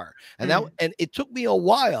Star. And and it took me a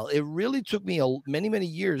while. It really took me many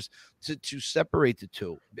years to separate the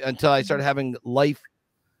two, until I started having life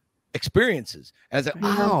experiences. And I was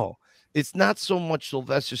like, oh, it's not so much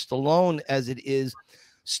Sylvester Stallone as it is,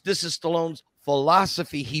 this is Stallone's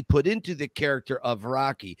philosophy he put into the character of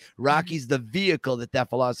Rocky. Rocky's the vehicle that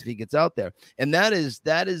philosophy gets out there. And that is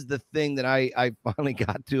the thing that I finally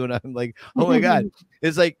got to. And I'm like, oh my God.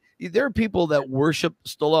 It's like, there are people that worship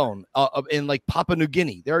Stallone in like Papua New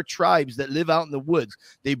Guinea. There are tribes that live out in the woods.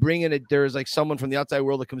 They bring in there's like someone from the outside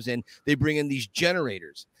world that comes in. They bring in these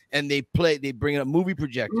generators, and they bring in a movie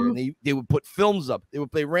projector, and they would put films up. They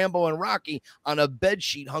would play Rambo and Rocky on a bed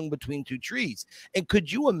sheet hung between 2 trees. And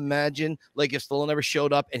could you imagine, like, if Stallone ever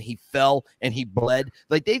showed up and he fell and he bled?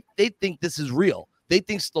 Like, they think this is real. They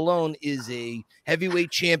think Stallone is a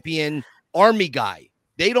heavyweight champion army guy.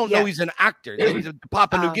 They don't know he's an actor. He's a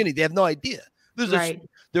Papua New Guinea. They have no idea.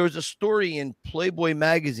 There was a story in Playboy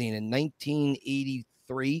magazine in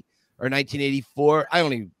 1983 or 1984. I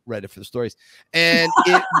only read it for the stories. And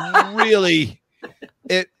it really,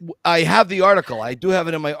 I have the article. I do have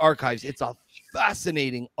it in my archives. It's a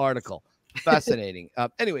fascinating article. Fascinating.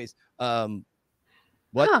 Anyways, what?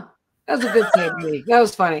 That was a good thing. That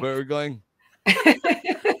was funny. Where are we going?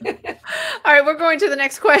 All right, we're going to the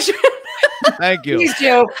next question. Thank you. Please,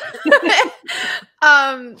 Joe.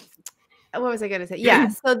 What was I going to say? Yeah.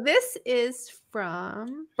 So this is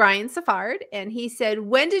from Brian Safard, and he said,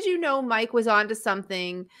 when did you know Mike was onto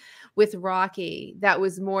something with Rocky that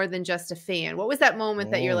was more than just a fan? What was that moment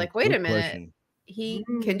that you're like, wait a minute, question. He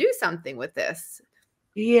can do something with this?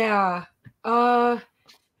 Yeah. Well,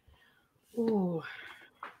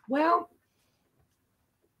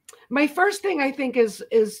 my first thing I think is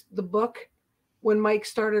the book. When Mike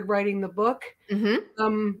started writing the book,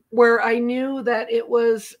 where I knew that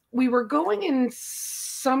we were going in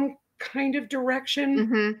some kind of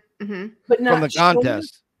direction, but not from the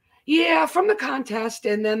contest. Yeah, from the contest,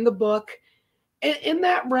 and then the book, in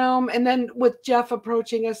that realm, and then with Jeff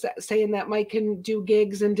approaching us saying that Mike can do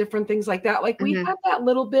gigs and different things like that, like we had that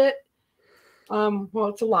little bit. Well,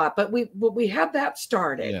 it's a lot, but we had that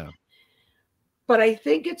started. Yeah. But I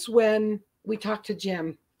think it's when we talked to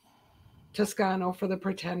Jim Toscano for The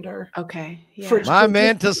Pretender. Okay. Yeah. For My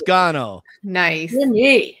man Toscano. Nice.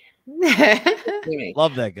 Jimmy.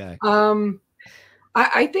 Love that guy.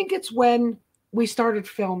 I think it's when we started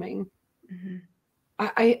filming.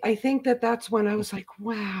 I think that's when I was like,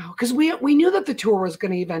 wow, because we knew that the tour was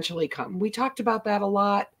going to eventually come. We talked about that a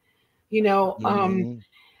lot, you know.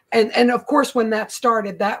 And of course, when that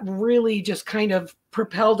started, that really just kind of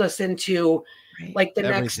propelled us into like the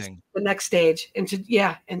next stage,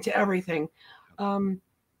 into everything.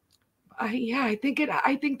 I think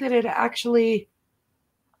that it actually.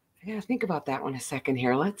 Yeah, think about that one a second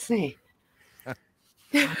here. Let's see.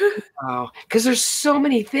 Oh, because there's so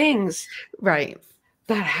many things Right.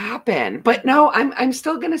 that happen. But no, I'm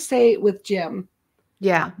still gonna say with Jim.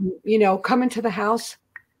 Yeah. You know, coming to the house.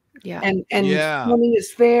 Yeah. And filming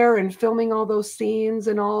is there and filming all those scenes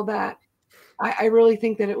and all that. I really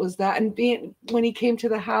think that it was that. And when he came to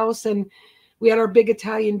the house and we had our big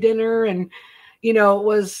Italian dinner, and you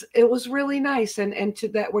know, it was really nice. And to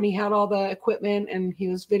that, when he had all the equipment and he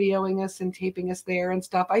was videoing us and taping us there and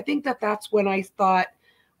stuff, I think that's when I thought,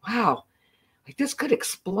 wow, like this could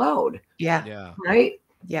explode. Yeah. Yeah. Right.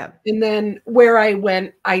 Yeah. And then where I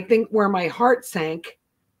went, I think where my heart sank,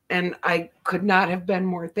 and I could not have been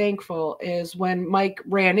more thankful, is when Mike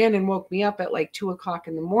ran in and woke me up at like 2 o'clock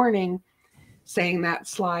in the morning saying that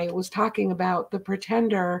Sly was talking about The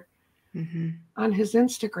Pretender on his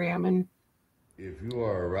Instagram. And if you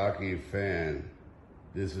are a Rocky fan,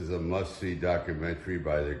 this is a must-see documentary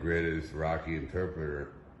by the greatest Rocky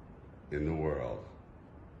interpreter in the world.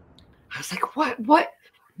 I was like, what?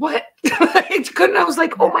 I couldn't. I was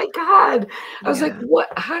like, oh my God. I was like, what?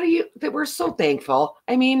 How do you, that we're so thankful.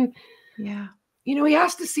 I mean, yeah, you know, he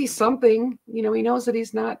has to see something, you know, he knows that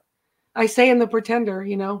he's not, I say in The Pretender,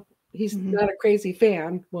 you know, he's not a crazy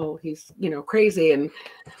fan. Well, he's, you know, crazy, and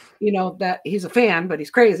you know that he's a fan, but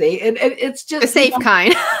he's crazy. And it's just a safe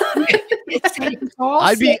kind. It's safe. It's all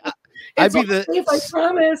I'd be safe, I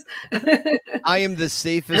promise. I am the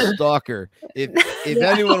safest stalker. If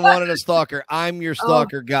anyone wanted a stalker, I'm your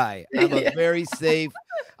stalker guy. I'm a very safe.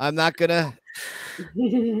 I'm not gonna.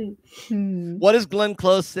 What does Glenn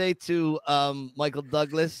Close say to Michael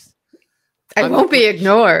Douglas? I won't be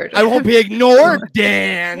ignored. I won't be ignored,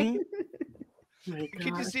 Dan. My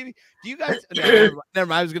Could God. you see me? Do you guys? No, never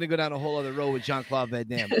mind. I was going to go down a whole other road with Jean-Claude Van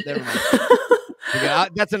Damme. Never mind. Okay,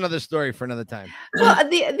 that's another story for another time. Well,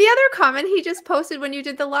 the other comment he just posted when you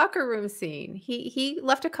did the locker room scene, he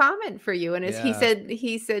left a comment for you, and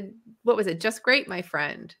he said, what was it? Just great, my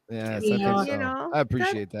friend. Yeah, You know, you know, I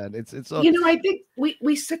appreciate that. It's you know, I think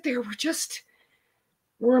we sit there,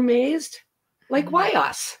 we're amazed. Like, why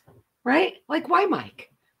us? Right? Like, why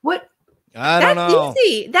Mike? What? I don't know.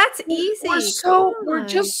 Easy. That's easy. We're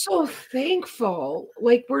just so thankful.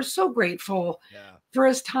 Like, we're so grateful for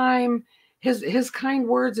his time, his kind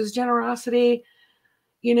words, his generosity,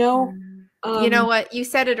 you know. You know what? You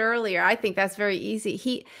said it earlier. I think that's very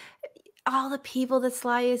easy. All the people that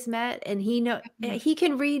Sly has met, and he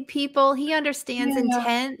can read people. He understands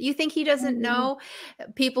intent. You think he doesn't know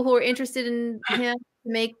people who are interested in him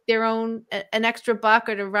to make their own an extra buck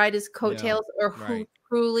or to ride his coattails, or who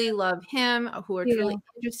truly love him, or who are truly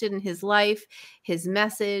interested in his life, his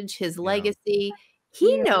message, his legacy.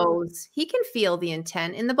 He knows. He can feel the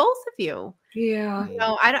intent in the both of you. Yeah.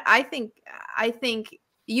 No, I think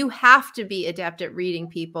you have to be adept at reading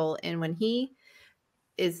people, and when he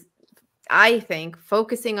is, I think,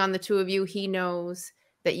 focusing on the two of you, he knows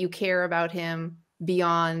that you care about him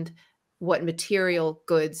beyond what material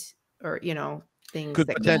goods or, you know, things Could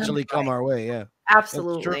that potentially come our way. Yeah,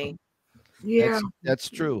 absolutely. Yeah, that's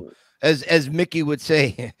true. As Mickey would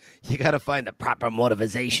say, you got to find the proper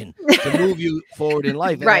motivation to move you forward in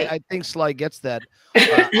life. And I think Sly gets that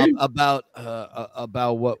about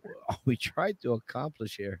what we tried to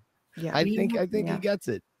accomplish here. Yeah, I think he gets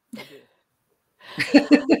it.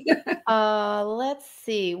 Let's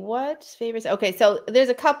see what favorites. Okay, so there's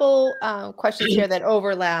a couple questions here that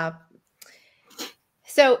overlap.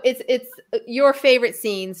 So it's your favorite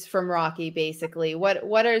scenes from Rocky, basically.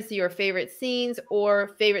 What is your favorite scenes, or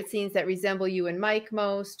favorite scenes that resemble you and Mike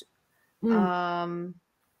most? Yeah,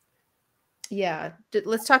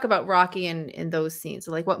 let's talk about Rocky and those scenes.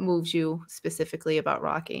 Like, what moves you specifically about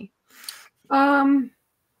Rocky?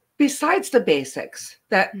 Besides the basics,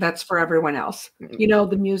 that's for everyone else. You know,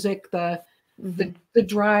 the music, the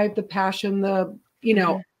drive, the passion, the, you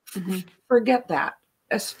know, forget that.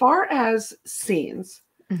 as far as scenes,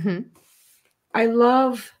 Mm-hmm. I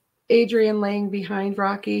love Adrian laying behind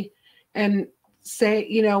Rocky and say,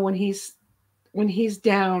 you know, when he's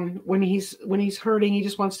down, when he's hurting, he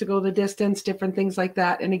just wants to go the distance, different things like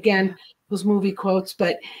that. And again, those movie quotes,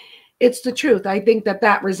 but it's the truth. I think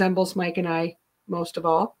that resembles Mike and I most of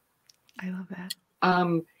all. I love that.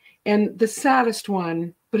 And the saddest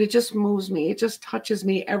one, but it just moves me. It just touches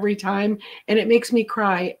me every time. And it makes me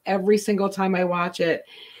cry every single time I watch it,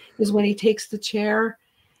 is when he takes the chair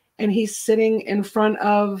and he's sitting in front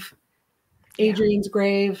of Adrian's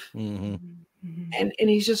grave. Mm-hmm. And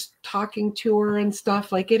he's just talking to her and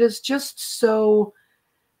stuff. Like, it is just so,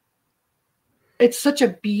 it's such a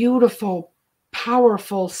beautiful,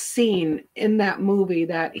 powerful scene in that movie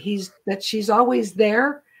that she's always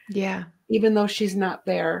there. Yeah. Even though she's not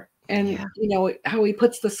there. And you know how he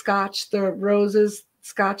puts the roses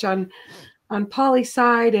scotch on Polly's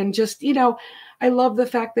side, and just, you know, I love the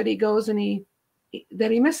fact that he goes and he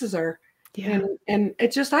misses her. Yeah. And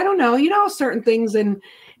it just, I don't know, you know, certain things in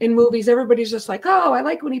movies, everybody's just like, oh, I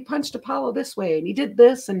like when he punched Apollo this way and he did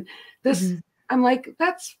this and this. Mm-hmm. I'm like,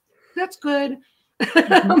 that's good.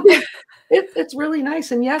 Mm-hmm. It's really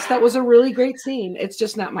nice. And yes, that was a really great scene. It's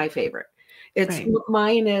just not my favorite. It's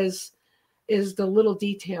mine is the little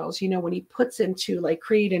details, you know, when he puts into like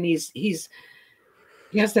Creed and he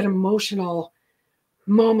has that emotional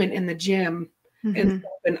moment in the gym. And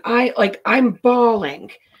I'm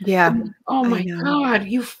bawling. Yeah. Oh my God,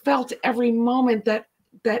 you felt every moment that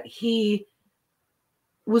he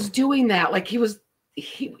was doing that. Like he was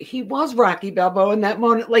Rocky Balboa in that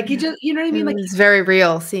moment. Like he just, you know what I mean? Like, it's very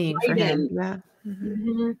real scene for him. Yeah.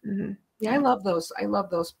 Mm-hmm. Mm-hmm. Yeah, I love those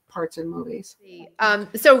parts in movies.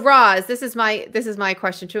 So Roz, this is my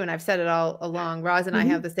question too, and I've said it all along. Roz and I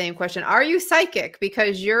have the same question. Are you psychic?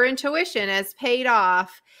 Because your intuition has paid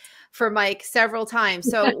off for Mike several times.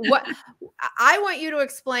 So what I want you to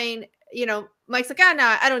explain, you know, Mike's like,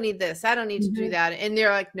 no, I don't need this. I don't need to do that. And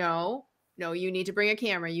they're like, no, you need to bring a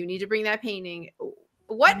camera. You need to bring that painting.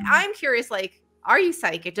 What I'm curious, like, are you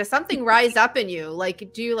psychic? Does something rise up in you?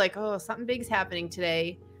 Like, do you like, oh, something big's happening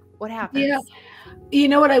today? What happens? Yeah. You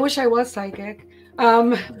know what? I wish I was psychic.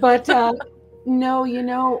 But no, you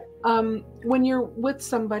know, when you're with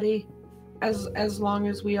somebody as long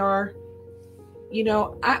as we are, you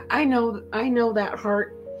know, I know that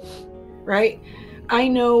heart, right? I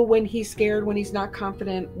know when he's scared, when he's not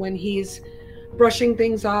confident, when he's brushing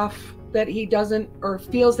things off that he doesn't or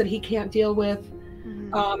feels that he can't deal with.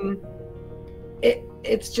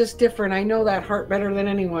 It's just different. I know that heart better than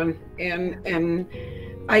anyone. And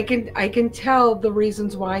I can tell the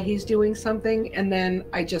reasons why he's doing something, and then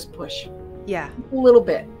I just push. Yeah. A little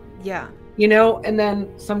bit. Yeah. You know, and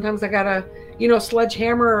then sometimes I gotta, you know,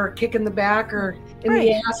 sledgehammer or kick in the back or in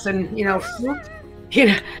the ass, and you know,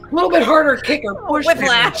 a little bit harder kick or push.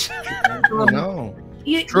 Whiplash. No.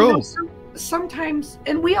 True. You know, sometimes,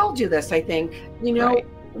 and we all do this, I think, you know,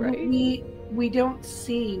 we don't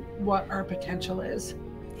see what our potential is.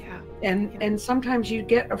 And sometimes you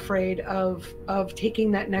get afraid of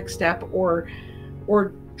taking that next step or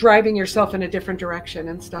driving yourself in a different direction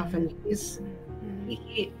and stuff. And he's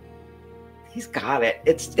got it.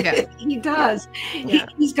 He does. Yeah.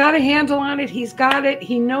 He's got a handle on it. He's got it.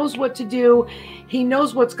 He knows what to do. He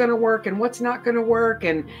knows what's going to work and what's not going to work,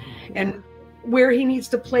 and where he needs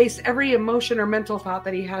to place every emotion or mental thought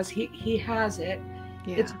that he has. He has it.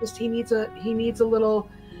 Yeah. It's just he needs a little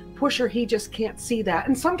pusher. He just can't see that,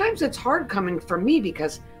 and sometimes it's hard coming from me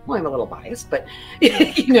because, well, I'm a little biased, but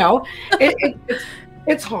you know,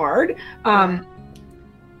 it's hard.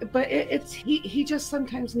 But he just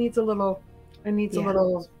sometimes needs a little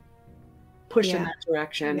push in that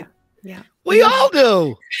direction. Yeah. We all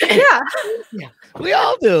do. Yeah. We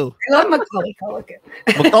all do. I love Macaulay Culkin.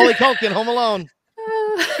 Macaulay Culkin, Home Alone.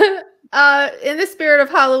 In the spirit of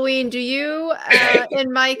Halloween, do you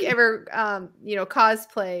and Mike ever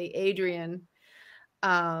cosplay Adrian?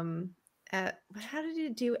 How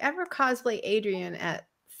did you ever cosplay Adrian at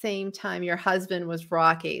same time your husband was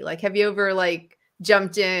Rocky? Like, have you ever like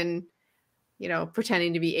jumped in, you know,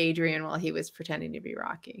 pretending to be Adrian while he was pretending to be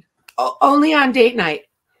Rocky? Oh, only on date night.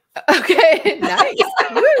 Okay, nice.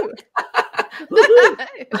 Woo.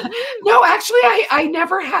 No, actually, I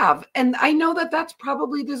never have, and I know that's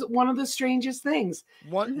probably one of the strangest things.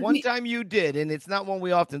 One time you did, and it's not one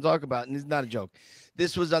we often talk about, and it's not a joke.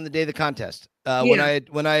 This was on the day of the contest. When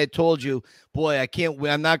I had told you, boy, I can't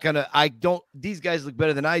win. I'm not gonna. I don't. These guys look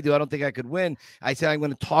better than I do. I don't think I could win. I said I'm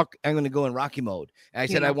going to go in Rocky mode. And I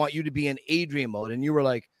said I want you to be in Adrian mode, and you were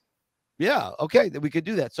like, yeah, okay, that we could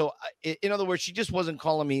do that. So in other words, she just wasn't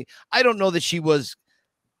calling me. I don't know that she was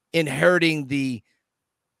inheriting the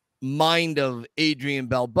mind of Adrian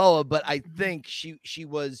Balboa, but I think she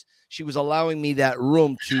was allowing me that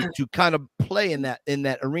room to kind of play in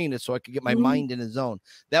that arena so I could get my mind in a zone.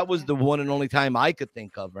 That was the one and only time I could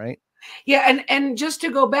think of, right? Yeah, and just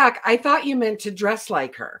to go back, I thought you meant to dress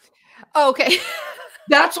like her. Okay.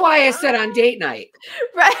 That's why I said on date night.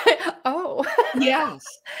 Right. Oh. Yes.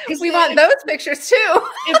 We want those pictures too.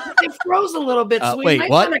 It froze a little bit. So wait,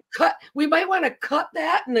 what? We might want to cut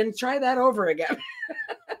that and then try that over again.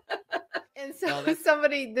 And so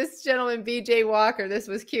this gentleman, BJ Walker, this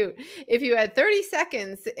was cute. If you had 30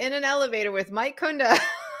 seconds in an elevator with Mike Kunda,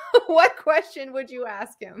 what question would you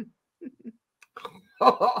ask him?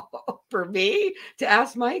 For me to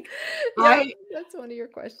ask Mike? Yeah, that's one of your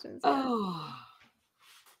questions. Oh,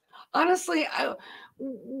 honestly,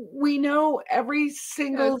 we know every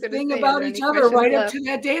single thing about each other right up to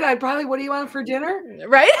that date. What do you want for dinner?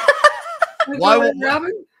 Right? Why would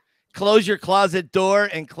Robin? Close your closet door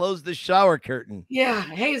and close the shower curtain. Yeah.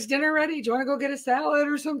 Hey, is dinner ready? Do you want to go get a salad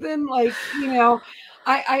or something? Like,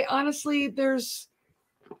 I honestly, there's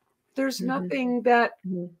nothing that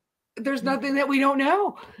there's nothing that we don't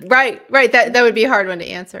know. Right. That would be a hard one to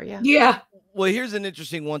answer. Yeah. Yeah. Well, here's an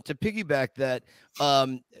interesting one to piggyback that.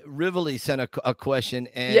 Rivoli sent a question,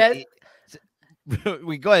 and yes.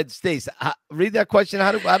 We go ahead, Stace. Read that question.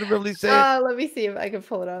 How did Rivoli say it? Let me see if I can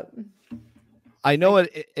pull it up. I know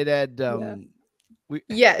it had.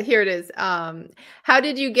 Here it is. How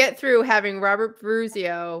did you get through having Robert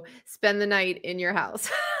Bruzio spend the night in your house?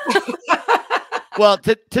 Well,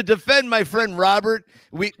 to defend my friend Robert,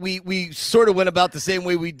 we sort of went about the same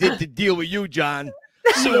way we did to deal with you, John.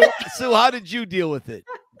 So how did you deal with it?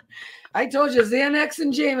 I told you, Xanax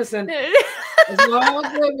and Jameson. It's all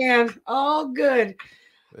good, man. All good.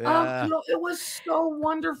 Yeah. It was so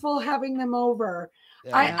wonderful having them over.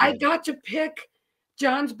 Yeah. I got to pick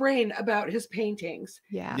John's brain about his paintings.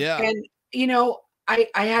 Yeah. And,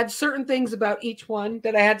 I had certain things about each one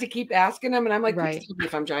that I had to keep asking him. And I'm like, please tell me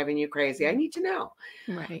if I'm driving you crazy. I need to know.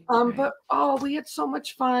 Right. But, we had so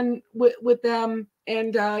much fun with them.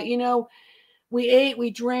 And, we ate,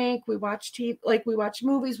 we drank, we watched TV, we watched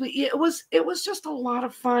movies. It was just a lot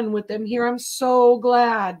of fun with them here. I'm so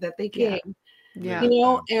glad that they came. Yeah.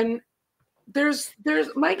 And there's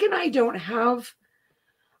Mike and I don't have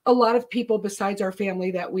a lot of people besides our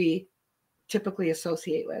family that we typically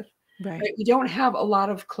associate with. Right? We don't have a lot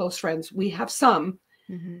of close friends. We have some,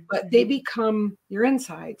 but they become your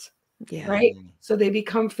insides. Yeah. Right. So they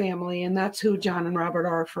become family, and that's who John and Robert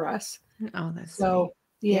are for us. Oh, that's so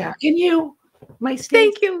sweet. Yeah. And you.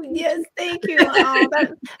 Thank you. Yes, thank you.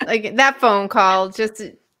 That phone call, just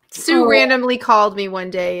Sue randomly called me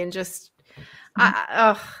one day, and just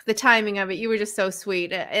the timing of it. You were just so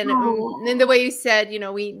sweet, and the way you said,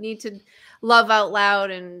 we need to love out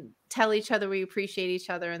loud and tell each other we appreciate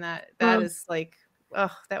each other, and that is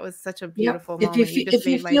that was such a beautiful moment. If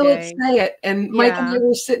you feel it, say it. And Mike and I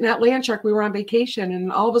were sitting at Landshark. We were on vacation,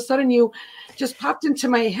 and all of a sudden, you just popped into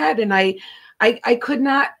my head, and I could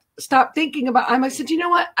not stop thinking about. I said, you know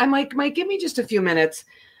what? I'm like, Mike, give me just a few minutes.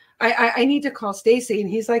 I need to call Stacy, and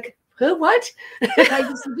he's like, who? What?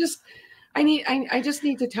 I just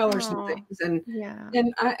need to tell her some things, and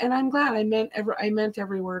I'm glad I meant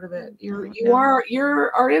every word of it.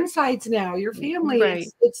 You're our insides now. Your family, right.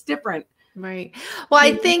 It's different, right? Well,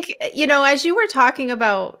 I think as you were talking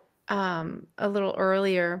about a little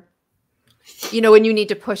earlier, when you need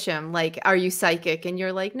to push him, like, are you psychic? And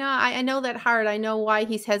you're like, no, I know that heart. I know why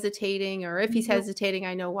he's hesitating, or if he's hesitating,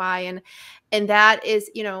 I know why. And that is,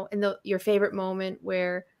 in your favorite moment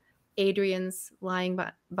where Adrian's lying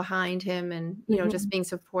behind him and, just being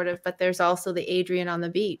supportive, but there's also the Adrian on the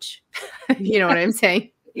beach. You know what I'm saying?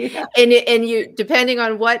 Yeah. And you, depending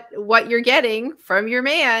on what you're getting from your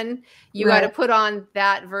man, you got to put on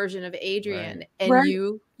that version of Adrian, and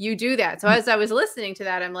you do that. So as I was listening to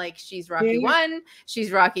that, I'm like, she's Rocky 1,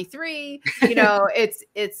 she's Rocky 3.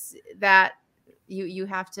 It's that you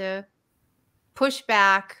have to push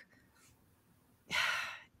back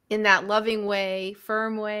in that loving way,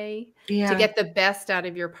 firm way, to get the best out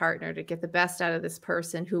of your partner, to get the best out of this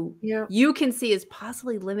person who you can see is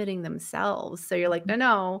possibly limiting themselves. So you're like,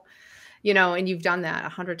 no, and you've done that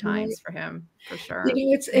 100 times for him, for sure.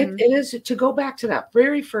 It is, to go back to that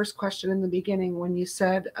very first question in the beginning, when you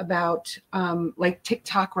said about like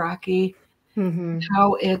TikTok Rocky,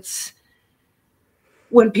 how it's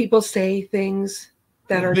when people say things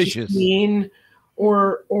that are just mean,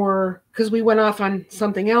 or because we went off on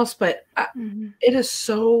something else, but it is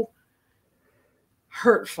so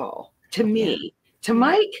hurtful to me. To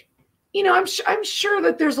Mike, I'm sure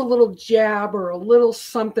that there's a little jab or a little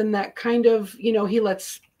something that kind of, he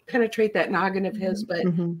lets penetrate that noggin of his, but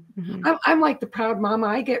Mm-hmm. I'm like the proud mama.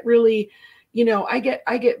 I get really, I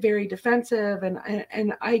get very defensive,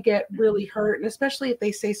 and I get really hurt, and especially if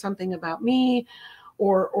they say something about me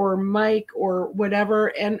or Mike or whatever.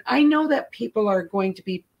 And I know that people are going to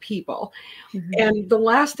be people. And the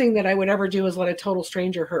last thing that I would ever do is let a total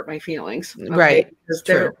stranger hurt my feelings. Okay? Right.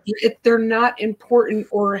 Because they're not important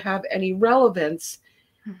or have any relevance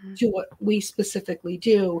to what we specifically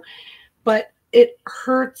do, but it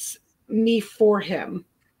hurts me for him.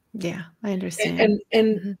 Yeah, I understand.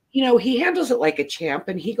 And he handles it like a champ,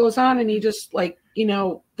 and he goes on and he just like,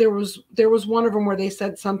 there was one of them where they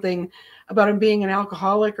said something about him being an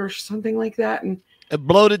alcoholic or something like that, and a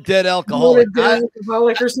bloated dead alcoholic.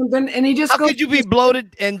 Alcoholic or something, and he just How goes, could you be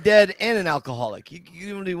bloated and dead and an alcoholic?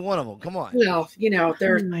 You only one of them. Come on. Well,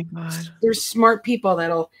 Oh my God. There's smart people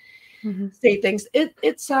that'll say things.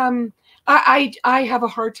 It's I have a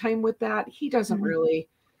hard time with that. He doesn't really.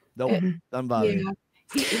 Nope. Doesn't bother me.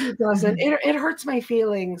 He doesn't. It hurts my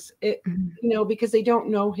feelings. Because they don't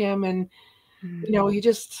know him, and you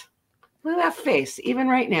just look at that face, even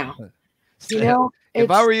right now. If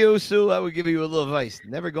I were you, Sue, I would give you a little advice.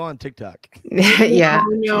 Never go on TikTok. Yeah.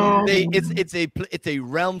 No. It's a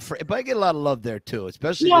realm for, but I get a lot of love there too,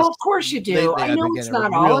 especially. Of course you do. I know it's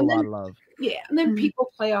not all. And then, love. Yeah, and then people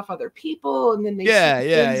play off other people, and then they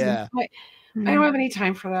yeah. I don't have any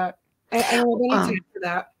time for that. I don't have any time for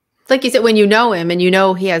that. Like you said, when you know him and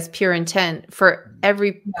he has pure intent for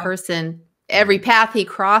every person, every path he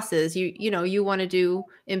crosses, you want to do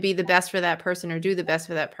and be the best for that person or do the best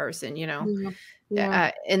for that person,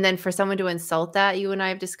 Yeah. And then for someone to insult that, you and I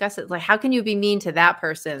have discussed it. Like, how can you be mean to that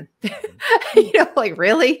person? Like,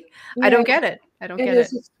 really? Yeah. I don't get it.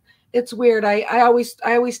 It's weird. I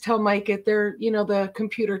always tell Mike they're, the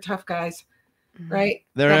computer tough guys, right?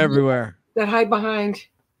 They're everywhere. That hide behind,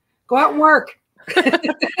 go out and work.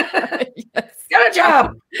 Yes. Get a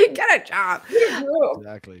job. Get a job.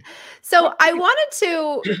 Exactly. So I wanted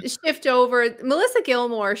to shift over. Melissa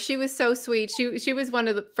Gilmore, she was so sweet. She was one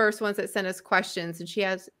of the first ones that sent us questions, and she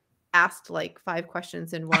has asked like 5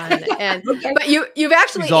 questions in one. And but you've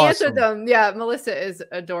actually answered them. Yeah, Melissa is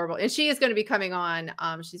adorable, and she is going to be coming on.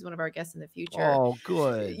 She's one of our guests in the future. Oh,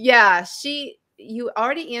 good. Yeah, you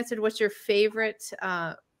already answered what's your favorite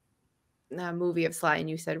movie of Sly, and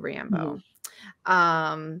you said Rambo.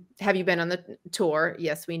 Have you been on the tour?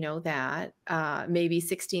 Yes, we know that. Maybe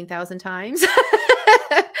 16,000 times.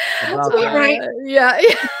 Right. Yeah.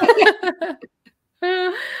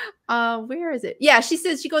 Where is it? Yeah, she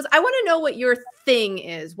goes, I want to know what your thing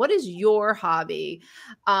is. What is your hobby?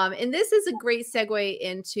 And this is a great segue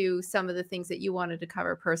into some of the things that you wanted to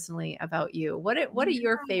cover personally about you. What are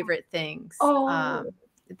your favorite things?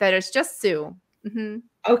 That is just Sue.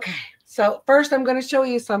 Okay. So first I'm going to show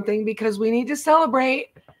you something because we need to celebrate.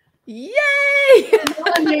 Yay!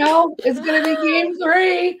 Now it's going to be game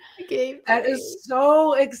 3. That is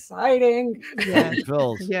so exciting. Yeah.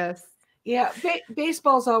 Yes. Yeah.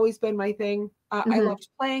 Baseball's always been my thing. I loved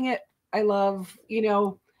playing it. I love,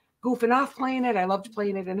 goofing off playing it. I loved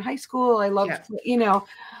playing it in high school. I loved,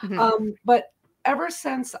 but ever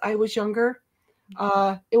since I was younger,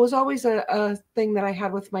 it was always a thing that I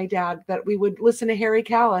had with my dad, that we would listen to Harry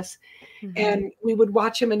Callis and we would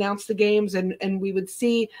watch him announce the games, and we would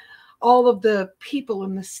see all of the people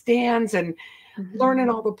in the stands and learning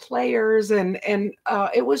all the players. And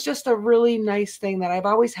it was just a really nice thing that I've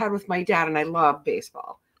always had with my dad. And I love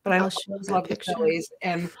baseball, but I always love the Phillies,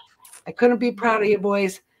 and I couldn't be proud of you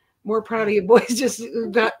boys. More proud of you boys. Just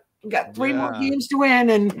got 3 more games to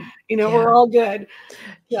win, and we're all good.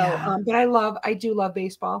 So, but I do love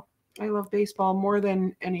baseball. I love baseball more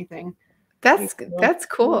than anything. That's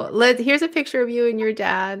cool. Here's a picture of you and your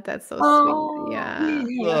dad. That's so sweet. Yeah.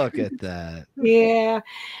 Look at that. Yeah.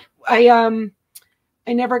 I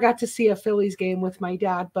never got to see a Phillies game with my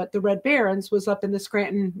dad, but the Red Barons was up in the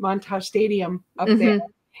Scranton Montage Stadium up there.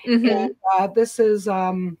 And this is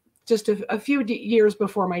just a few years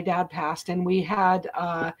before my dad passed, and we had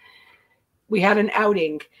an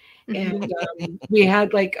outing, and we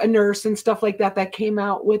had like a nurse and stuff like that came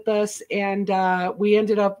out with us, and we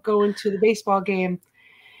ended up going to the baseball game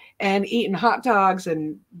and eating hot dogs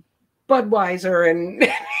and Budweiser and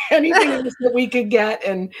anything else that we could get,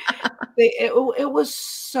 and it was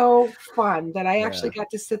so fun that I actually got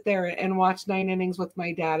to sit there and watch 9 innings with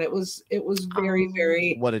my dad. It was very,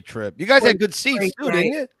 very. What a trip! You guys had good seats too,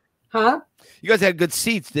 didn't you? Huh? You guys had good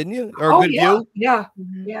seats, didn't you? Or good view? Yeah.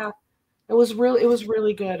 It was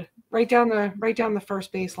really good. Right down the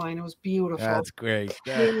first baseline. It was beautiful. That's great.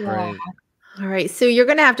 That's great. All right, so you're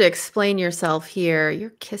gonna have to explain yourself here. You're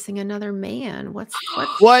kissing another man. What's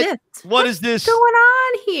What? this? What is this? Going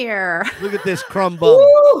on here? Look at this crumb bum.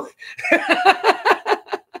 Woo!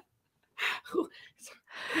 Who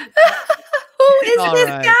is All this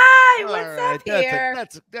right. guy? All What's right, up here?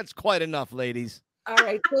 that's quite enough, ladies. All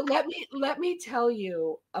right, so let me tell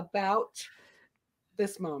you about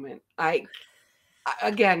this moment.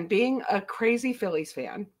 Again, being a crazy Phillies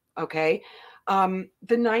fan, okay?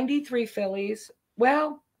 The 93 Phillies,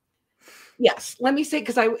 well, yes, let me say,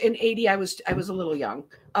 because in 80 I was a little young.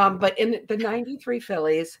 But in the 93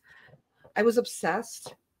 Phillies, I was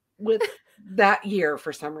obsessed with that year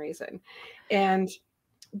for some reason. And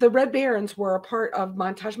the Red Barons were a part of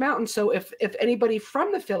Montage Mountain. So if anybody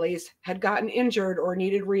from the Phillies had gotten injured or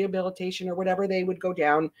needed rehabilitation or whatever, they would go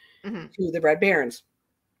down to the Red Barons.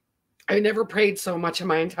 I never prayed so much in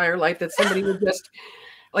my entire life that somebody would just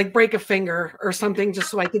like break a finger or something just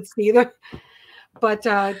so I could see them. But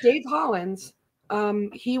Dave Hollins,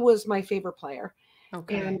 he was my favorite player.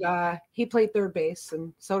 Okay. And he played third base,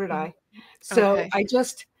 and so did I. So I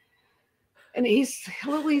just, and he's a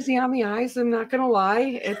little easy on the eyes, I'm not going to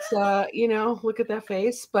lie. It's, look at that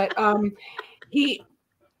face. But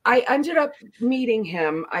I ended up meeting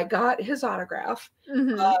him. I got his autograph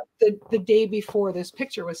the day before this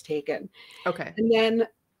picture was taken. Okay. And then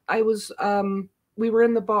we were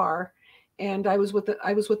in the bar, and I was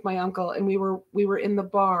with my uncle, and we were in the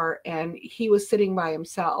bar, and he was sitting by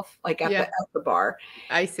himself, like at the bar.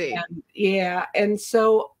 I see. And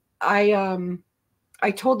so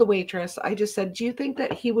I told the waitress, I just said, do you think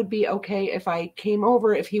that he would be okay if I came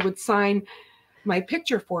over, if he would sign my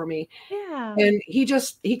picture for me? Yeah. And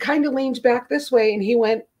he kind of leaned back this way, and he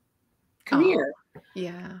went, come here.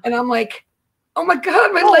 Yeah. And I'm like, oh my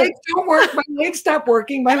God, my legs don't work. My legs stopped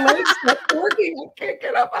working. My legs stopped working. I can't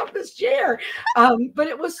get up off this chair. But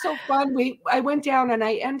it was so fun. I went down, and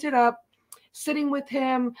I ended up sitting with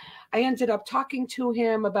him. I ended up talking to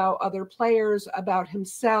him about other players, about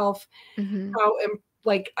himself, how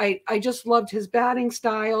I just loved his batting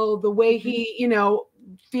style, the way he,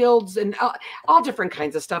 fields and all different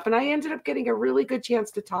kinds of stuff. And I ended up getting a really good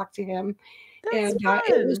chance to talk to him. It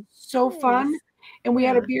was so fun. And we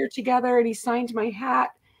had a beer together, and he signed my hat.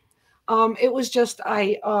 It was just,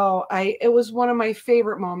 it was one of my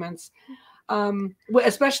favorite moments,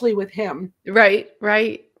 especially with him. Right,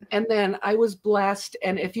 right. And then I was blessed.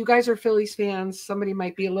 And if you guys are Phillies fans, somebody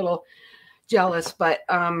might be a little jealous, but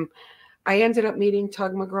I ended up meeting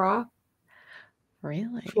Tug McGraw.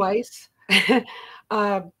 Really? Twice. Tim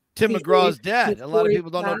McGraw's dad. A lot of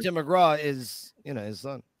people don't know Tim McGraw is, his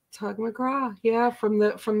son. Tug McGraw, yeah, from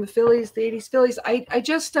the Phillies, the 80s Phillies. I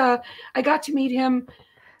just I got to meet him.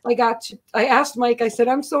 I asked Mike, I said,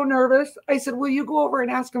 I'm so nervous. I said, will you go over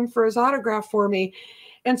and ask him for his autograph for me?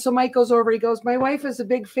 And so Mike goes over, he goes, my wife is a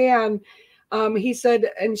big fan. He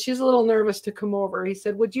said, and she's a little nervous to come over. He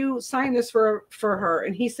said, would you sign this for her?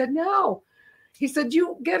 And he said, no. He said,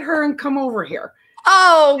 you get her and come over here.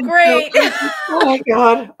 Oh, great. So, oh my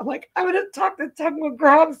God. I'm like, I'm going to talk to Tug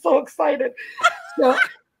McGraw. I'm so excited. So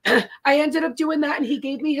I ended up doing that, and he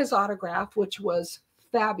gave me his autograph, which was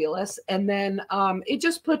fabulous. And then it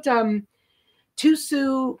just put To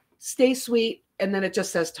Sue, Stay Sweet, and then it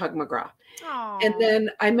just says Tug McGraw. Aww. And then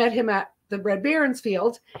I met him at the Red Barons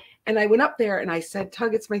field, and I went up there and I said,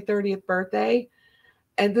 Tug, it's my 30th birthday.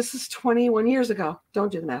 And this is 21 years ago.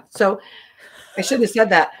 Don't do the math. So I shouldn't have said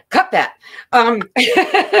that. Cut that.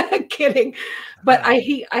 Kidding. But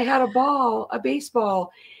I had a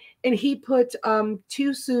baseball, and he put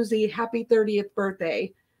to Susie, happy 30th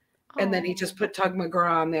birthday. And then he just put Tug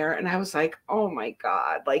McGraw on there. And I was like, oh my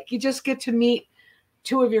God, like you just get to meet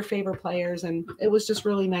two of your favorite players. And it was just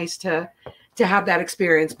really nice to have that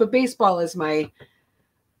experience. But baseball is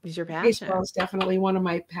your passion. Baseball is definitely one of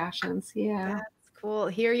my passions. Yeah. That's cool.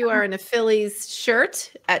 Here you are in a Phillies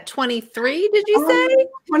shirt at 23, did you say?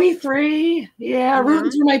 23. Yeah.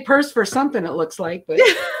 Rooting through my purse for something, it looks like. But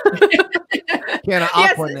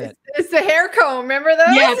it's the hair comb. Remember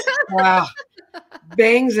those? Yes. Wow.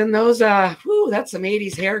 Bangs and those, that's some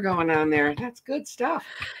 80s hair going on there. That's good stuff.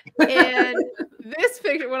 And this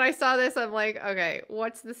picture, when I saw this, I'm like, okay,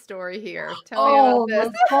 what's the story here? Tell me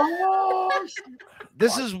about this. Gosh.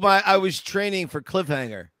 This is why I was training for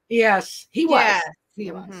Cliffhanger. Yes, he was. Yes.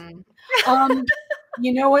 He was.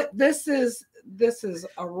 You know what? This is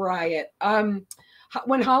a riot.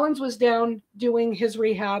 When Hollins was down doing his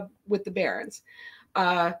rehab with the Barons,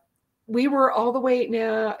 we were all the way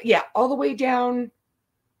down.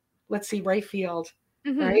 Let's see, right field,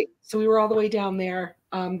 right? So we were all the way down there.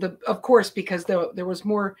 Of course, because there was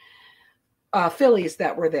more Phillies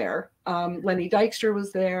that were there. Lenny Dykstra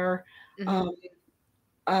was there.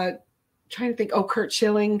 Trying to think. Oh, Kurt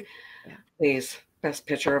Schilling, Yeah. please, best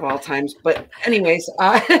pitcher of all times. But anyways,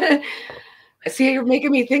 see, you're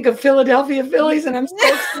making me think of Philadelphia Phillies, and I'm so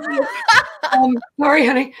excited. Sorry,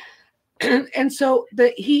 honey. And so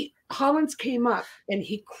Hollins came up and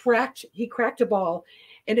he cracked a ball,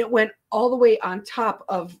 and it went all the way on top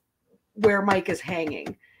of where Mike is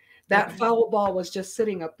hanging. That foul ball was just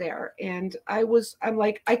sitting up there, and I'm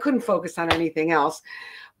like, I couldn't focus on anything else.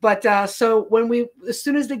 But so as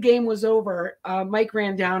soon as the game was over, Mike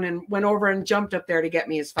ran down and went over and jumped up there to get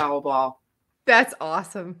me his foul ball. That's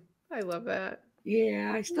awesome. I love that.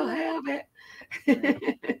 Yeah, I still have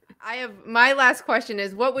it. My last question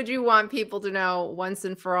is, what would you want people to know once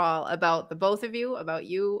and for all about the both of you, about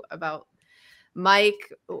you, about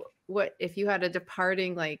Mike? What if you had a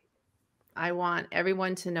departing, like, I want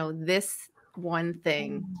everyone to know this one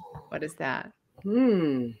thing? What is that?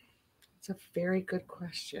 It's a very good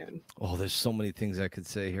question. Oh, there's so many things I could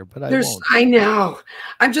say here, but I know.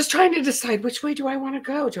 I'm just trying to decide which way do I want to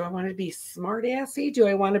go. Do I want to be smart assy? Do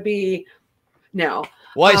I want to be no?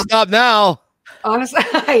 Why stop now? Honestly,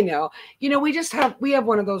 I know. You know, we have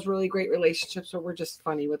one of those really great relationships where we're just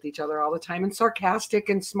funny with each other all the time and sarcastic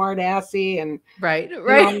and smart assy and right.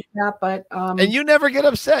 That, but and you never get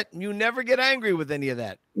upset. You never get angry with any of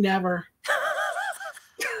that. Never.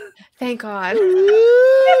 Thank God.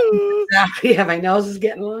 Exactly. Yeah, my nose is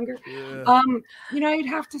getting longer. Yeah. You know, I'd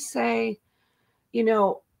have to say, you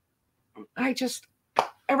know,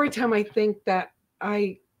 every time I think that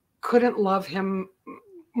I couldn't love him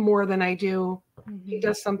more than I do, he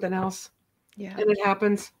does something else. Yeah. And it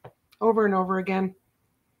happens over and over again.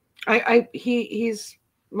 He's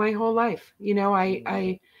my whole life. You know,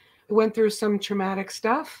 I went through some traumatic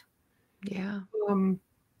stuff. Yeah.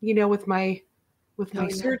 You know, with my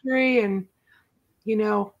surgery, and you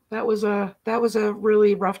know, that was a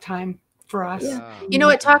really rough time for us. Yeah. You know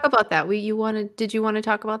what? Talk about that. Did you want to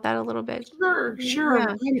talk about that a little bit? Sure.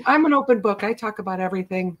 Yeah. I'm an open book. I talk about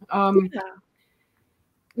everything.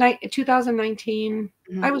 2019,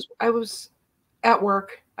 I was at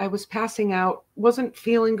work. I was passing out, wasn't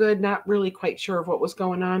feeling good, not really quite sure of what was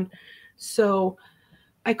going on. So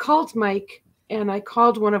I called Mike, and I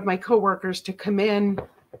called one of my coworkers to come in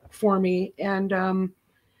for me. And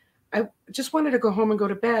I just wanted to go home and go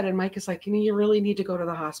to bed. And Mike is like, you really need to go to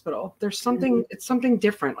the hospital. There's something, it's something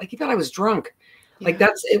different. Like, he thought I was drunk. Yeah. Like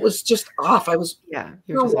it was just off. I was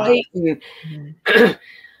white. And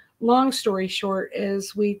long story short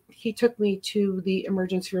is he took me to the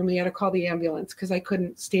emergency room. We had to call the ambulance because I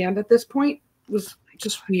couldn't stand at this point. It was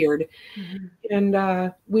just weird.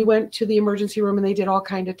 And we went to the emergency room, and they did all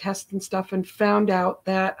kind of tests and stuff, and found out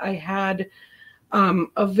that I had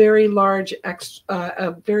a very large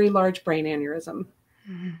brain aneurysm.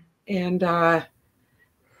 And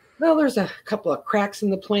well, there's a couple of cracks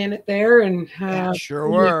in the planet there, and sure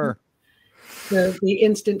were. The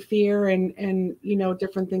instant fear and you know,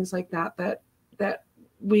 different things like that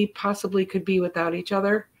we possibly could be without each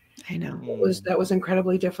other. I know. That was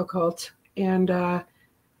incredibly difficult and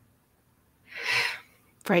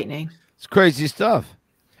frightening. It's crazy stuff.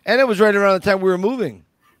 And it was right around the time we were moving.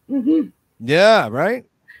 Yeah, right?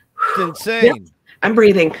 It's insane. Yep. I'm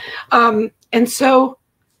breathing. And so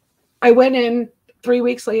I went in 3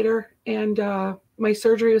 weeks later, and my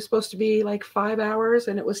surgery was supposed to be like 5 hours,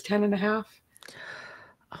 and it was 10 and a half.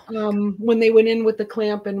 When they went in with the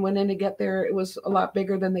clamp and went in to get there, it was a lot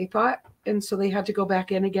bigger than they thought. And so they had to go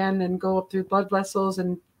back in again and go up through blood vessels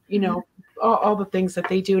and, you know, all the things that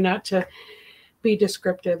they do, not to be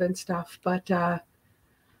descriptive and stuff. But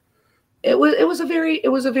it was a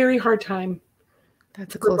very hard time.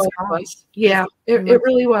 That's a close call. Yeah, it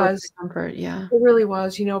really was. Comfort, yeah. It really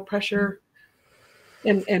was, you know, pressure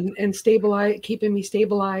and stabilize, keeping me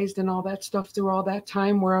stabilized and all that stuff through all that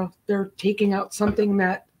time, where they're taking out something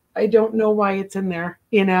that I don't know why it's in there,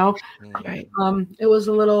 you know. Right. It was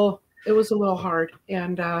a little hard,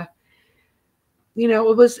 and you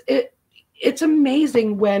know, it's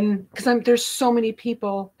amazing because there's so many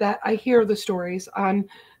people that I hear the stories on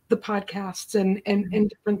the podcasts and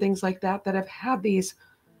different things like that have had these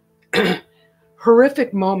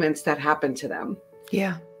horrific moments that happen to them.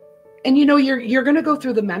 Yeah. And you know, you're going to go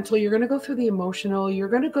through the mental, you're going to go through the emotional, you're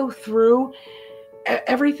going to go through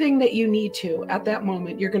everything that you need to at that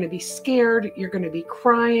moment. You're going to be scared, you're going to be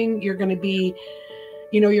crying, you're going to be,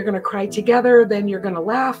 you know, you're going to cry together, then you're going to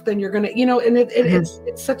laugh, then you're going to, you know, and it's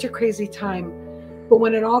such a crazy time. But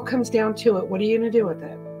when it all comes down to it, what are you going to do with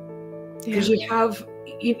it? Because you have,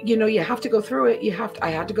 you know, you have to go through it. I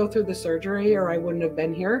had to go through the surgery, or I wouldn't have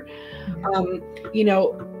been here. You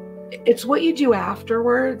know, it's what you do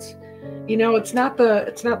afterwards You know, it's not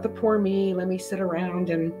the poor me, let me sit around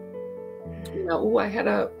and, you know, I had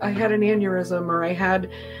an aneurysm, or I had,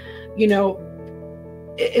 you know,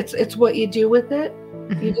 it's what you do with it.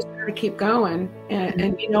 You just got to keep going.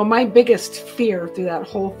 And you know, my biggest fear through that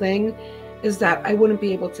whole thing is that I wouldn't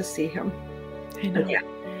be able to see him again.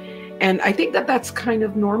 And I think that that's kind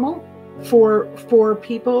of normal for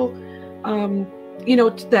people, you know,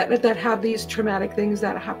 that have these traumatic things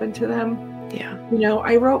that happen to them. Yeah. You know,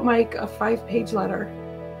 I wrote Mike a 5-page letter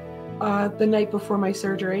the night before my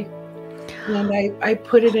surgery, and I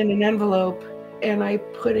put it in an envelope, and I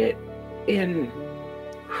put it in.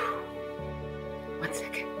 One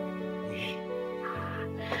second.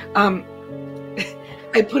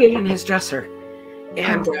 I put it in his dresser,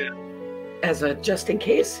 and as a just in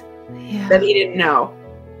case, that he didn't know,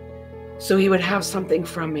 so he would have something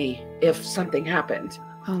from me if something happened.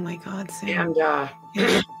 Oh my God, Sam.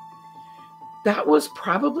 And that was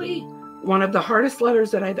probably one of the hardest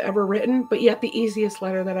letters that I've ever written, but yet the easiest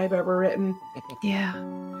letter that I've ever written. Yeah.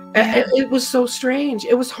 It was so strange.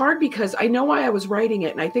 It was hard because I know why I was writing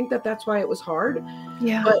it, and I think that that's why it was hard.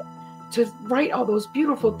 Yeah. But to write all those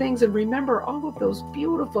beautiful things and remember all of those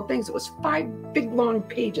beautiful things, it was 5 big long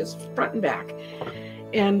pages, front and back.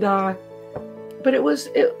 And but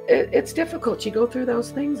it's difficult. You go through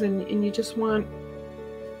those things, and you just want.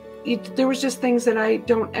 There was just things that I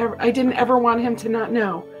didn't ever want him to not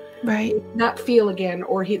know, right? Not feel again,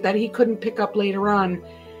 or that he couldn't pick up later on,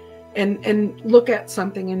 and look at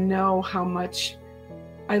something and know how much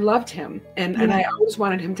I loved him, and I always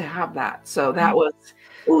wanted him to have that. So that was.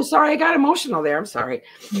 Oh, sorry, I got emotional there. I'm sorry.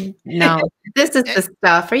 No, this is the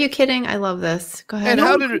stuff. Are you kidding? I love this. Go ahead. And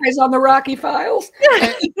how did it on the Rocky Files?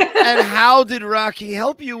 and how did Rocky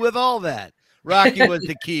help you with all that? Rocky was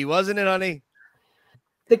the key, wasn't it, honey?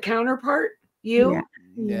 The counterpart, you.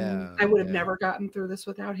 Yeah. I would have never gotten through this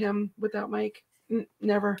without him, without Mike.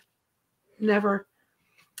 Never.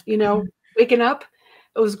 You know, waking up,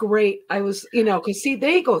 it was great. I was, you know, because see,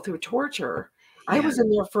 they go through torture. I was in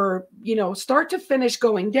there for, you know, start to finish,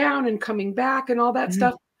 going down and coming back and all that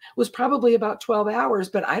stuff was probably about 12 hours,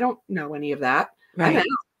 but I don't know any of that. Right.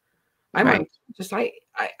 I'm just, I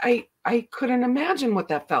couldn't imagine what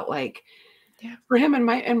that felt like for him and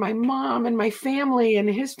my mom and my family and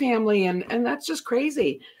his family. And that's just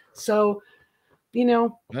crazy. So, you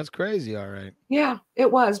know, that's crazy. All right. Yeah,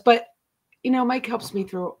 it was. But, you know, Mike helps me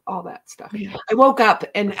through all that stuff. Yeah. I woke up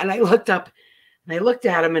and I looked up. And I looked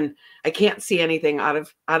at him, and I can't see anything out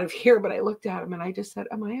of here, but I looked at him and I just said,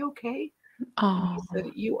 "Am I okay?" Oh, he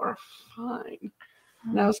said, "You are fine."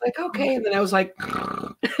 And I was like, "Okay." And then I was like,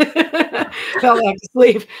 fell back to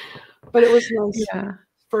sleep. But it was nice. Yeah.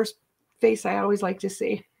 First face I always like to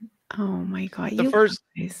see. Oh my God.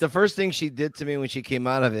 The first thing she did to me when she came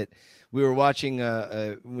out of it, we were watching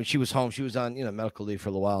when she was home, she was on, you know, medical leave for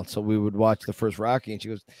a little while. So we would watch the first Rocky, and she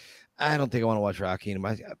goes, I don't think I want to watch Rocky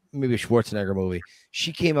anymore. Maybe a Schwarzenegger movie.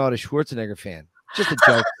 She came out a Schwarzenegger fan. Just a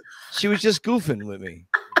joke. She was just goofing with me.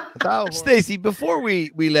 Stacy, before we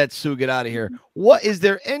let Sue get out of here, is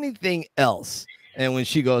there anything else? And when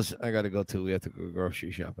she goes, I got to go too. We have to go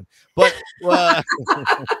grocery shopping. But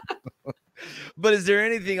but is there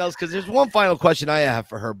anything else? Because there's one final question I have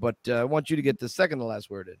for her, but I want you to get the second to last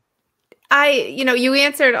word in. You know, you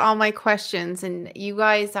answered all my questions, and you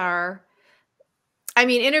guys are. I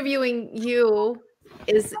mean, interviewing you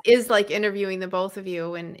is like interviewing the both of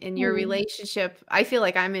you, and in your relationship. I feel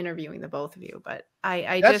like I'm interviewing the both of you, but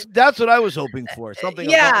that's what I was hoping for. Something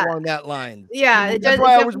along that line. Yeah, that's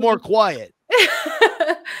why I was more quiet.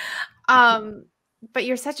 But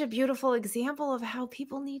you're such a beautiful example of how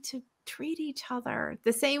people need to treat each other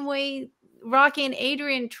the same way Rocky and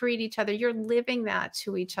Adrian treat each other. You're living that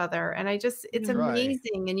to each other. And it's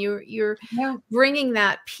amazing. And you're bringing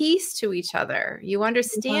that peace to each other. You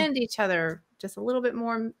understand each other just a little bit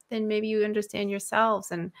more than maybe you understand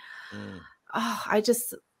yourselves. And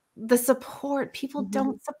the support, people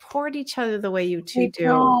don't support each other the way you two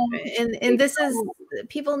do. And this is,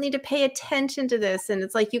 people need to pay attention to this. And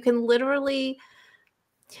it's like, you can literally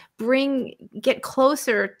get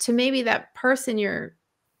closer to maybe that person you're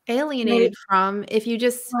alienated from if you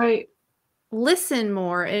just listen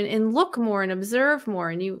more and look more and observe more,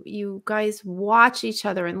 and you guys watch each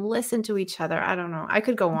other and listen to each other. I don't know, I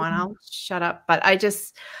could go on. I'll shut up, but I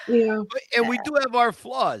just and we do have our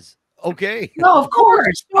flaws. Okay. No, of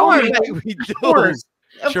course. We do.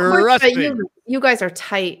 Of course, but you guys are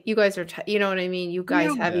tight. You guys are tight. You know what I mean? You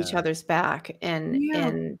guys have each other's back,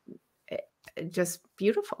 and just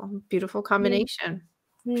beautiful combination.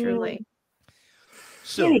 Truly.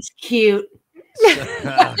 So it's cute.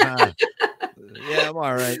 Yeah, I'm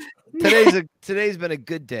all right. today's been a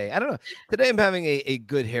good day. I don't know. Today I'm having a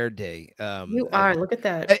good hair day. You are. Look at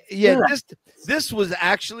that. Yeah, this was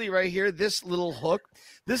actually right here. This little hook.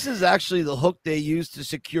 This is actually the hook they used to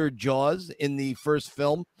secure Jaws in the first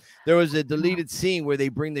film. There was a deleted scene where they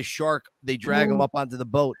bring the shark, they drag him up onto the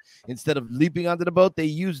boat. Instead of leaping onto the boat, they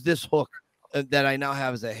use this hook that I now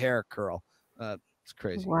have as a hair curl. It's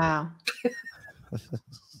crazy. Wow.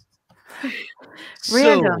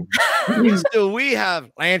 Random. So we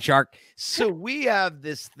have land shark. So we have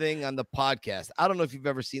this thing on the podcast. I don't know if you've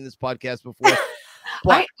ever seen this podcast before.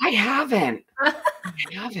 But I haven't. I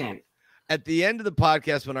haven't. At the end of the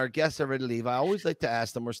podcast, when our guests are ready to leave, I always like to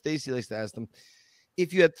ask them, or Stacy likes to ask them,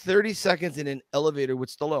 if you had 30 seconds in an elevator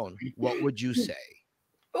with Stallone, what would you say?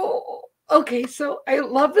 Oh, okay. So I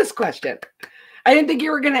love this question. I didn't think you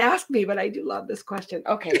were going to ask me, but I do love this question.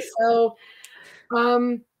 Okay. So,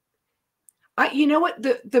 you know what?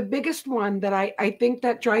 The biggest one that I think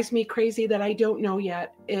that drives me crazy that I don't know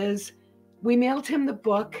yet is we mailed him the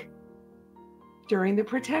book during The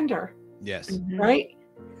Pretender. Yes. Right?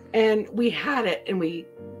 And we had it and we,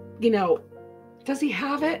 does he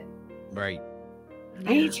have it? Right.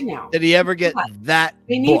 I need to know. Did he ever get that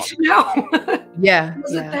I need to know. Yeah.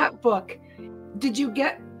 Was it that book? Did you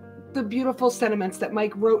get the beautiful sentiments that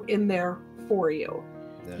Mike wrote in there for you?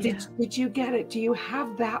 Yeah. Did you get it? Do you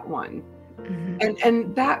have that one?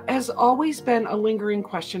 And that has always been a lingering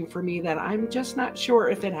question for me that I'm just not sure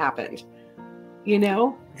if it happened.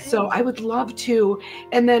 So I would love to.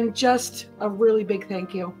 And then just a really big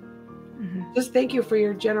thank you. Just thank you for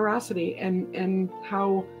your generosity and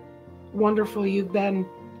how wonderful you've been,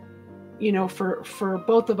 for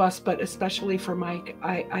both of us, but especially for Mike.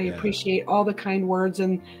 I appreciate all the kind words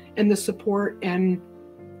and the support. And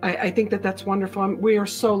I think that's wonderful. We are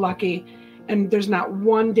so lucky. And there's not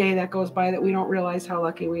one day that goes by that we don't realize how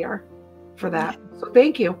lucky we are for that. So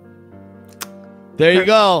thank you. There you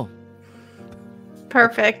go.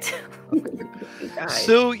 Perfect.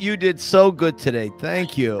 Sue, you did so good today.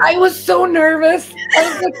 Thank you. I was so nervous.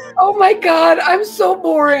 I was like, oh my God, I'm so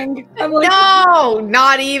boring. I'm like, no,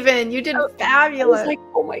 not even. You did fabulous. I was like,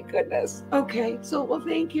 oh my goodness. Okay. So, well,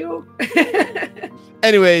 thank you.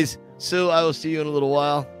 Anyways, Sue, I will see you in a little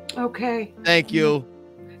while. Okay. Thank you.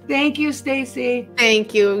 Thank you, Stacy.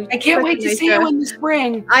 Thank you. I can't wait to see you in the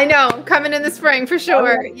spring. I know. I'm coming in the spring for sure. All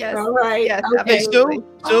right. Yes. All right. Yes. Okay. Hey, Sue.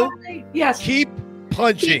 Yes. Keep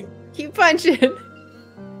punching. Keep punching.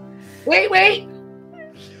 Wait.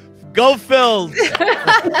 Go Phils.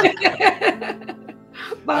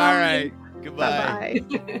 Bye. All right. Goodbye.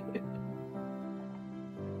 Bye.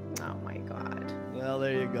 Oh my God. Well,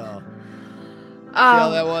 there you go. See how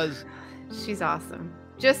that was? She's awesome.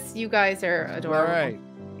 Just you guys are adorable. All right.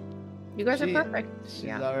 You guys are perfect.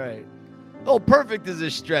 She's all right. Oh, perfect is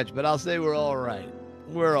a stretch, but I'll say we're all right.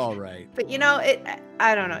 We're all right. But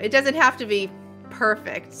I don't know. It doesn't have to be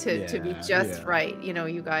perfect to be just right.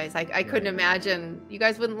 You guys, I couldn't imagine, you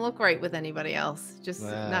guys wouldn't look right with anybody else. Just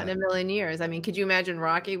not in a million years. I mean, could you imagine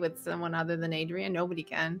Rocky with someone other than Adrian? Nobody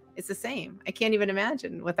can. It's the same. I can't even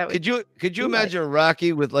imagine what that would be. Could you imagine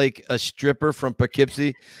Rocky with like a stripper from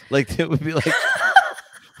Poughkeepsie? Like it would be like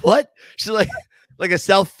what? She's like a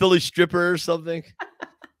South Philly stripper or something.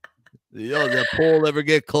 That pole ever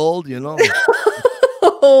get cold,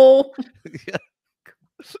 Oh.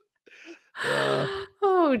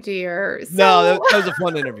 Oh dear. No, that was a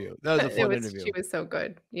fun interview. That was a fun interview. She was so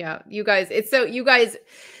good. Yeah. You guys,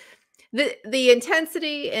 the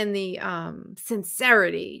intensity and the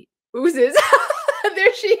sincerity oozes.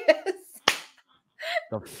 There she is.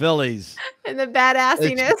 The Phillies. And the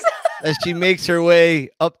badassiness. As she makes her way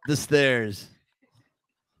up the stairs.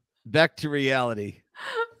 Back to reality.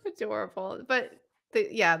 Adorable. But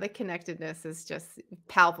the connectedness is just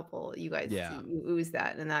palpable. You guys you ooze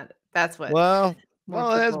that, and that's what. Well,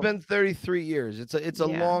 it has been 33 years. It's a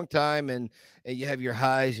long time, and you have your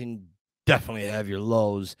highs and definitely have your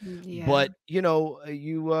lows. Yeah. But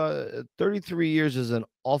 33 years is an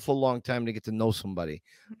awful long time to get to know somebody,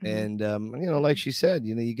 and like she said,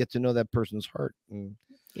 you get to know that person's heart, and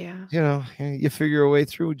you figure your way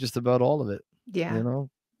through just about all of it. Yeah.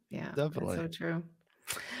 Yeah, definitely. That's so true.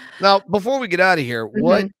 Now, before we get out of here,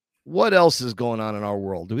 what else is going on in our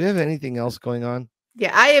world? Do we have anything else going on?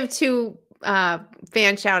 Yeah, I have two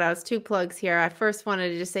fan shout outs, two plugs here. I first wanted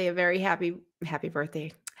to just say a very happy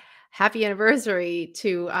birthday. Happy anniversary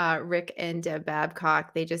to Rick and Deb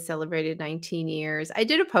Babcock. They just celebrated 19 years. I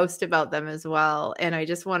did a post about them as well, and I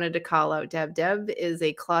just wanted to call out Deb. Deb is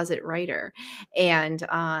a closet writer, and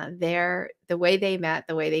the way they met,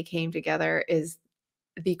 the way they came together is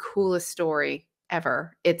the coolest story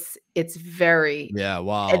ever. It's very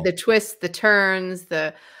wow. The twists, the turns,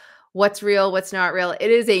 the what's real, what's not real.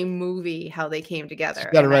 It is a movie how they came together.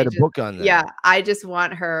 Got to And write a book on that. yeah, I just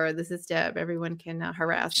want her. This is Deb. Everyone can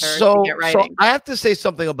harass her to So get writing. I have to say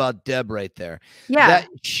something about Deb right there. Yeah. That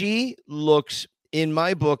she looks, in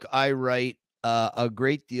my book, I write a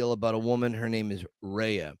great deal about a woman. Her name is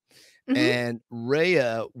Rhea. Mhm. And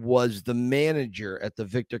Rhea was the manager at the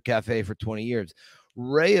Victor Cafe for 20 years.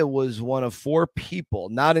 Rhea was one of 4 people,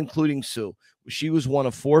 not including Sue. She was one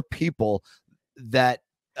of 4 people that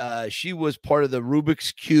she was part of the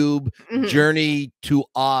Rubik's Cube Mhm. journey to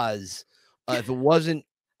Oz. If it wasn't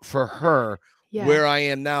for her, Yeah. where I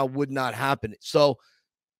am now would not happen. So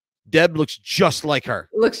Deb looks just like her.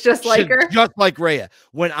 Looks just like her. Just like Rhea.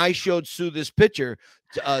 When I showed Sue this picture,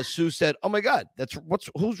 Sue said, "Oh my God,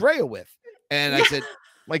 who's Rhea with?" And I said,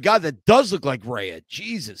 "My God, that does look like Rhea."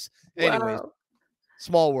 Jesus. Anyways, Wow.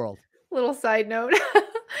 small world. Little side note.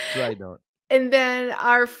 Side note. And then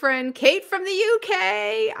our friend Kate from the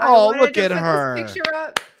UK. Oh, look to at put her. This picture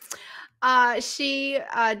up. She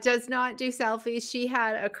does not do selfies. She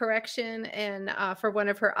had a correction for one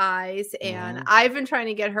of her eyes, and I've been trying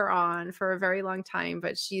to get her on for a very long time,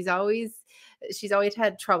 but she's always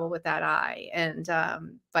had trouble with that eye. And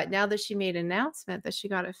but now that she made an announcement that she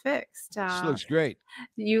got it fixed, She looks great.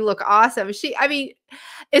 You look awesome. I mean,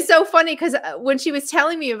 it's so funny because when she was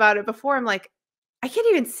telling me about it before, I'm like, I can't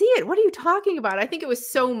even see it. What are you talking about? I think it was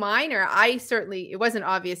so minor. It wasn't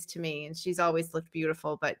obvious to me. And she's always looked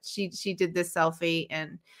beautiful, but she did this selfie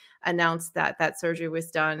and announced that surgery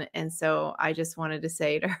was done. And so I just wanted to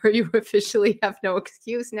say to her, you officially have no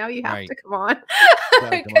excuse. Now you have to come on.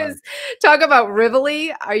 Because talk about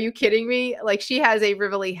Rivoli. Are you kidding me? Like, she has a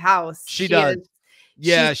Rivoli house. She does.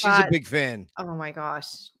 Yeah, she's a big fan. Oh my gosh.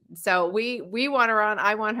 So we want her on.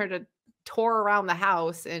 I want her to tour around the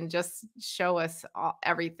house and just show us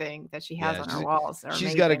everything that she has on her walls.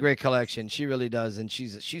 She's got a great collection. She really does. And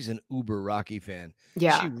she's an uber Rocky fan.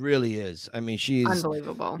 Yeah. She really is. I mean, she's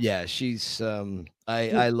unbelievable. Yeah, she's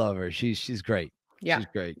I love her. She's great. Yeah. She's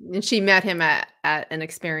great. And she met him at an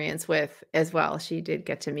experience with as well. She did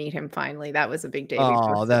get to meet him finally. That was a big day.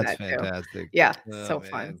 Oh, that's fantastic. Yeah. So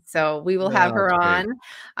fun. So we will have her on. Great.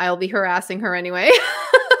 I'll be harassing her anyway.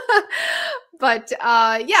 But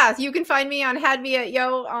yeah, you can find me on Had Me at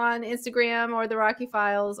Yo on Instagram, or the Rocky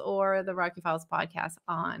Files, or the Rocky Files podcast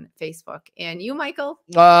on Facebook. And you, Michael?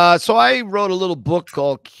 So I wrote a little book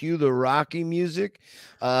called Cue the Rocky Music.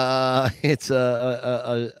 It's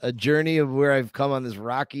a journey of where I've come on this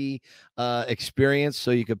Rocky experience.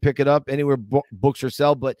 So you can pick it up anywhere books are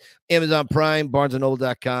sold, but Amazon Prime,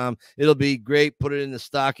 BarnesandNoble.com. It'll be great. Put it in the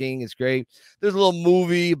stocking. It's great. There's a little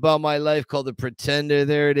movie about my life called The Pretender.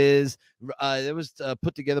 There it is. It was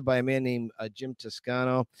put together by a man named Jim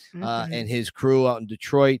Toscano and his crew out in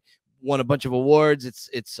Detroit. Won a bunch of awards.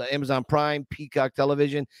 It's Amazon Prime, Peacock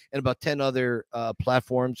Television, and about 10 other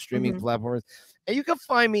platforms, streaming platforms. And you can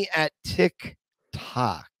find me at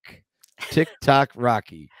TikTok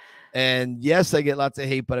Rocky. And yes, I get lots of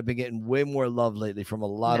hate, but I've been getting way more love lately from a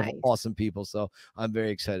lot of awesome people. So I'm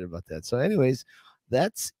very excited about that. So anyways,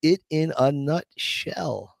 that's it in a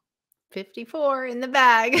nutshell. 54 in the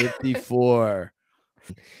bag. 54.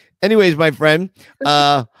 Anyways, my friend,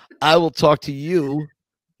 I will talk to you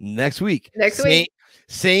next week. Next week.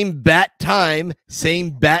 Same bat time,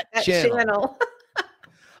 same bat channel.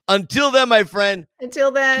 Until then, my friend.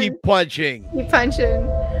 Until then. Keep punching. Keep punching.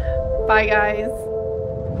 Bye, guys.